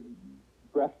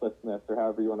breathlessness, or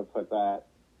however you want to put that,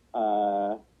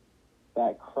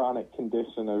 that chronic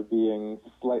condition of being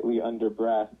slightly under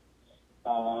breath.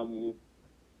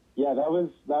 Yeah, that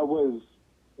was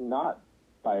not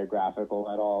biographical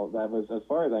at all. That was, as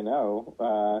far as I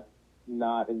know,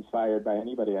 not inspired by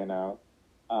anybody I know.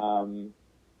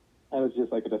 It was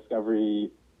just like a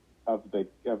discovery of the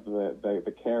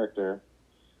character,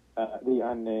 the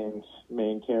unnamed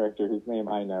main character whose name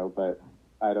I know, but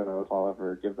I don't know if I'll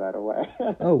ever give that away.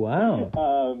 Oh, wow.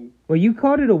 Well, you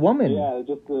called it a woman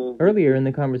earlier in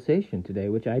the conversation today,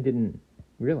 which I didn't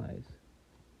realize.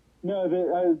 No,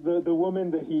 the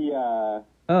woman that he...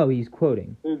 oh, he's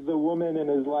quoting. Is the woman in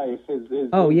his life, his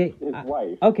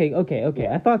wife. Okay.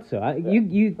 Yeah. I thought so.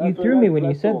 You threw me when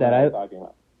you said that.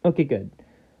 Okay, good.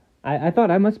 I thought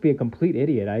I must be a complete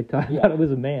idiot. I thought it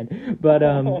was a man.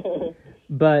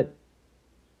 But,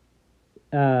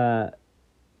 yeah.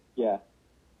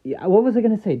 Yeah, what was I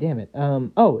going to say? Damn it.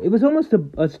 It was almost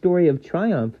a story of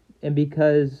triumph, and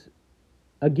because,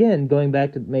 again, going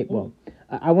back to...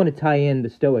 I want to tie in the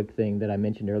Stoic thing that I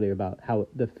mentioned earlier about how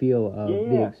the feel of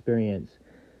the experience.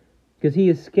 Because he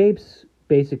escapes,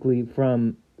 basically,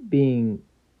 from being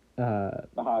the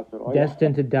hospital,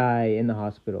 destined to die in the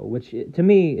hospital, which, to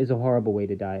me, is a horrible way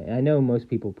to die. And I know most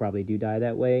people probably do die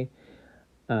that way.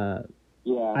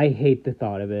 I hate the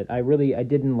thought of it. I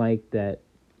didn't like that.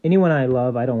 Anyone I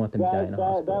love, I don't want them to die in a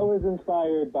hospital. That was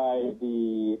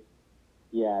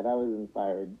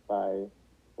inspired by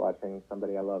watching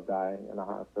somebody I love die in a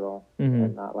hospital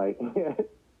and not liking it.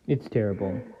 It's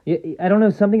terrible. I don't know,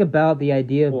 something about the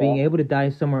idea of being able to die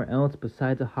somewhere else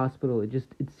besides a hospital, it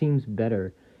seems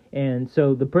better. And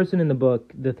so the person in the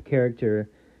book, the character,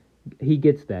 he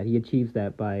gets that. He achieves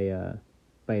that by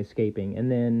escaping.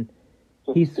 And then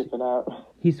he's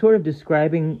sort of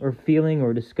describing or feeling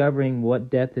or discovering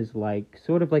what death is like,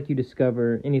 sort of like you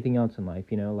discover anything else in life,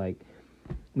 like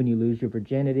when you lose your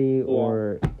virginity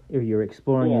or you're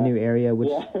exploring a new area,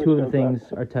 which two of the things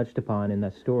are touched upon in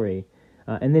that story.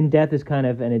 And then death is kind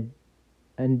of an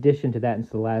addition to that, and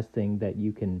it's the last thing that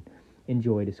you can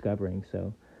enjoy discovering.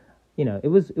 So,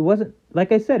 it wasn't,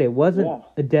 like I said, it wasn't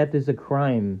a death is a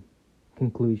crime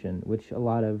conclusion, which a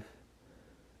lot of,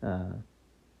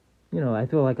 I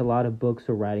feel like a lot of books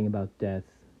are writing about death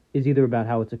is either about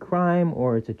how it's a crime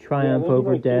or it's a triumph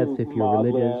over death if you're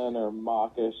religious. Maudlin or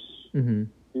mawkish. Mm-hmm.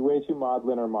 Be way too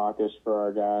maudlin or mawkish for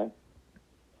our guy,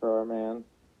 for our man.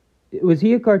 Was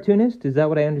he a cartoonist? Is that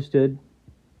what I understood?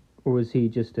 Or was he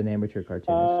just an amateur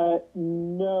cartoonist?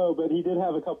 No, but he did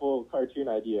have a couple cartoon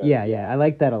ideas. Yeah, I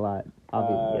like that a lot.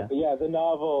 But the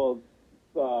novel,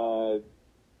 the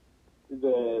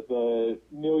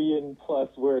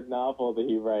 1,000,000+ word novel that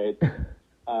he writes,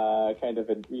 kind of,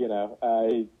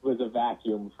 was a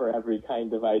vacuum for every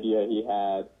kind of idea he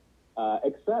had,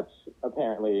 except,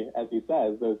 apparently, as he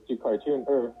says, those two cartoon,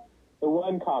 or the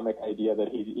one comic idea that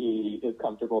he is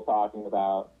comfortable talking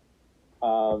about.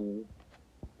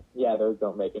 Those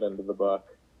don't make it into the book.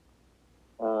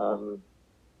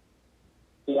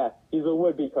 He's a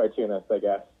would-be cartoonist, I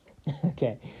guess.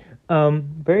 Okay.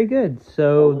 Very good.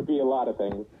 So... That would be a lot of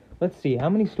things. Let's see, how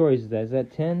many stories is that? Is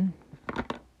that 10?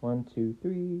 1, 2,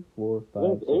 3, 4,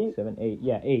 5, 6, 7, 8.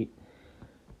 Yeah, 8.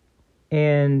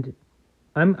 And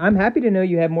I'm happy to know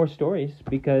you have more stories,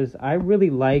 because I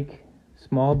really like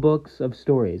small books of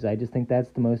stories. I just think that's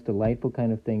the most delightful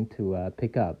kind of thing to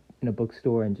pick up in a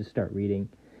bookstore and just start reading.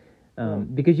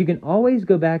 Because you can always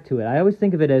go back to it. I always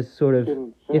think of it as sort of,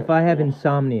 if I have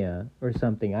insomnia or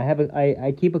something,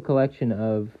 I keep a collection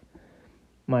of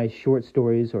my short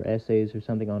stories or essays or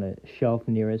something on a shelf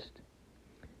nearest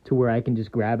to where I can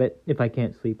just grab it if I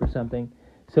can't sleep or something.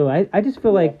 So I just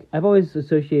feel like I've always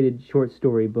associated short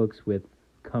story books with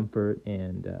comfort,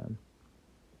 and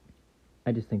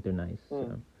I just think they're nice.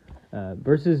 So,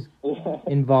 versus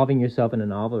involving yourself in a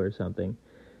novel or something.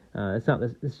 It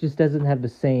just doesn't have the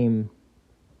same,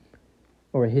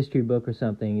 or a history book or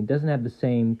something, it doesn't have the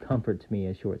same comfort to me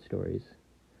as short stories.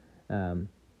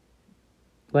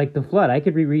 Like The Flood, I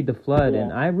could reread The Flood,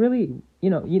 and I really,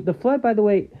 The Flood, by the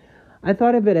way, I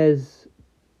thought of it as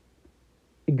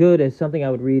good as something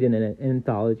I would read in an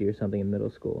anthology or something in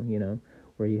middle school,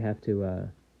 where you have to,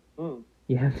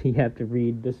 you have to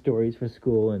read the stories for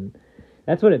school, and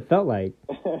that's what it felt like.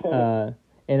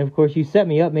 And of course, you set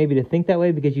me up maybe to think that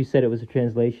way because you said it was a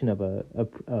translation of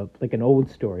like an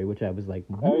old story, which I was like,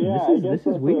 this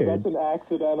is weird. That's an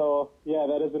accidental. Yeah,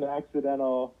 that is an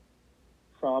accidental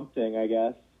prompting, I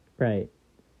guess. Right.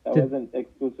 That wasn't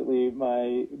explicitly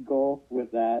my goal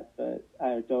with that, but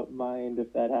I don't mind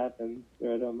if that happens,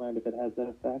 or I don't mind if it has that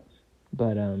effect.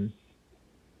 But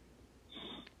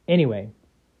anyway,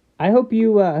 I hope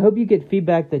you get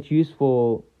feedback that's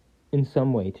useful in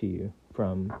some way to you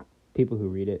from people who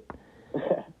read it.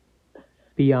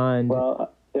 Beyond.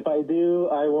 Well, if I do,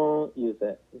 I won't use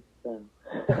it.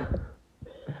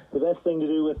 The best thing to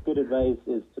do with good advice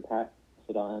is to pass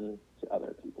it on to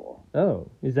other people.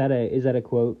 Oh, is that a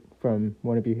quote from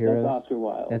one of your heroes? That's Oscar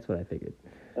Wilde. That's what I figured.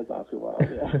 That's Oscar Wilde.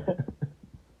 Yeah.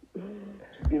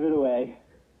 Give it away.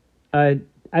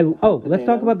 Let's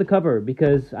talk about the cover,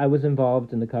 because I was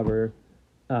involved in the cover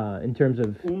in terms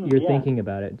of your thinking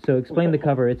about it. So explain the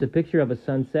cover. It's a picture of a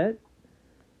sunset,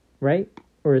 right?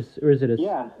 Or is it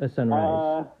a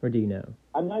sunrise? Or do you know?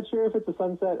 I'm not sure if it's a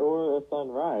sunset or a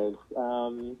sunrise.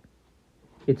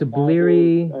 It's a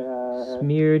bleary,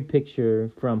 smeared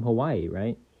picture from Hawaii,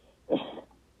 right?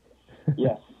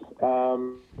 Yes.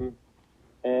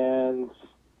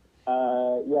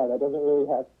 That doesn't really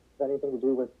have anything to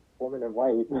do with Woman in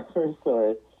White, the first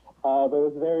story. But it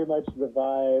was very much the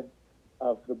vibe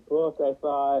of the book, I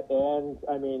thought. And,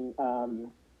 I mean,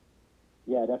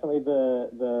 definitely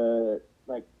the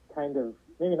like, kind of,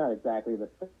 maybe not exactly the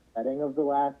setting of the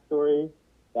last story,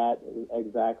 that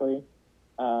exactly.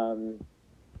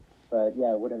 But,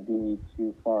 yeah, it wouldn't be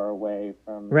too far away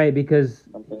from... Right, because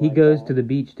he goes to the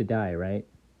beach to die, right?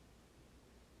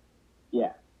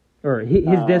 Yeah. Or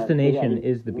his destination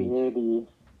is the beach.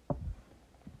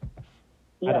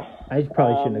 I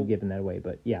probably shouldn't have given that away,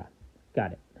 but yeah,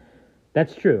 got it.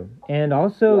 That's true. And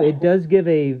also, it gives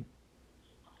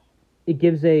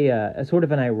a sort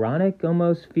of an ironic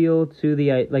almost feel to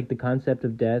the the concept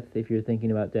of death. If you're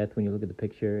thinking about death when you look at the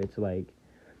picture, it's like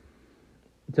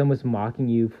it's almost mocking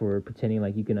you for pretending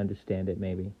like you can understand it.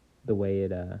 Maybe the way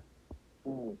it I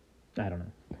don't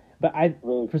know, but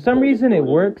for some reason it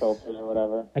works.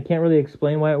 I can't really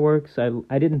explain why it works.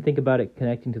 I didn't think about it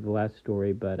connecting to the last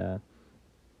story, but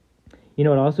it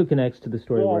also connects to the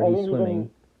story where he's swimming.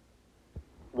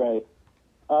 Right.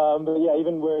 But yeah,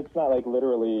 even where it's not like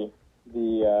literally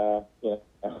the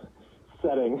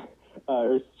setting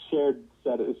or shared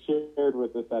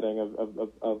with the setting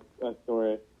of a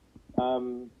story.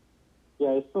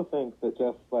 I still think that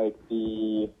just like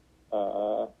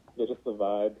just the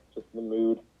vibe, just the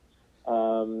mood,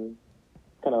 kind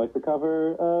of like the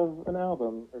cover of an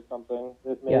album or something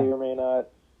that may or may not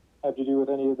have to do with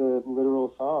any of the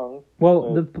literal songs.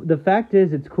 Well, the fact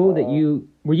is, it's cool that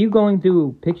were you going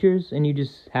through pictures and you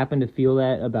just happened to feel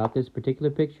that about this particular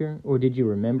picture, or did you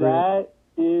remember it? That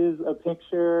is a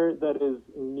picture that is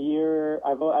near.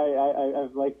 I've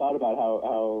thought about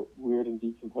how weird and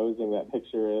decomposing that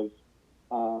picture is.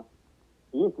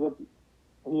 It's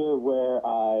near where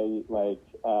I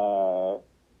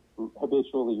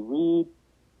habitually read.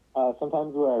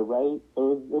 Sometimes where I write.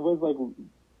 So it was like.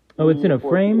 Oh, it's in a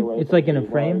frame? It's like in a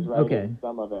frame? Okay.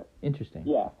 Some of it. Interesting.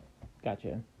 Yeah.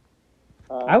 Gotcha.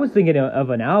 I was thinking of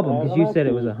an album because you said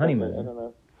it was a honeymoon. I don't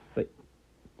know. But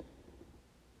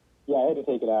yeah, I had to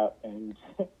take it out. And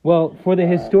well, for the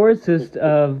historicist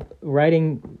of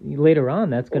writing later on,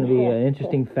 that's going to be an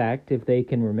interesting fact if they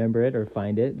can remember it or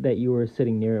find it, that you were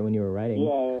sitting near it when you were writing.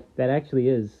 Yeah. That actually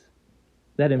is.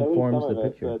 That informs the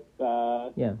picture.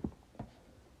 Yeah.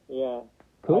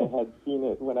 Cool. I had seen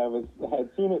it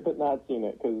but not seen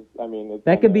it, because I mean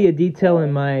that could be a detail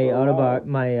in my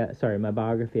my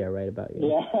biography I write about you.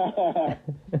 Yeah.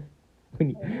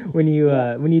 when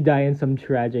you die in some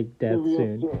tragic death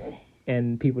soon,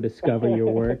 and people discover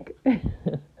your work,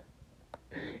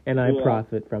 and I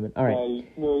profit from it. All right. My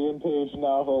million-page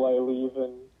novel I leave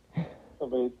in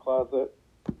somebody's closet.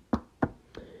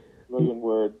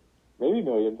 Million-word, maybe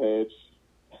million-page.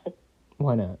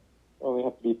 Why not? Only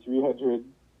have to be 300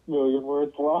 million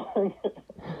words long.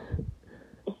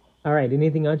 All right.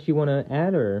 Anything else you want to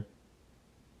add or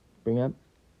bring up?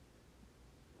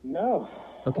 No.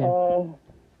 Okay.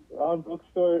 On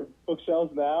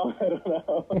bookshelves now. I don't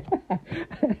know.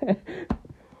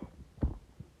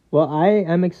 Well, I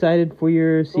am excited for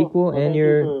your sequel and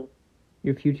your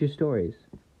future stories.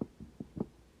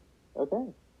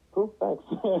 Okay. Cool. Thanks.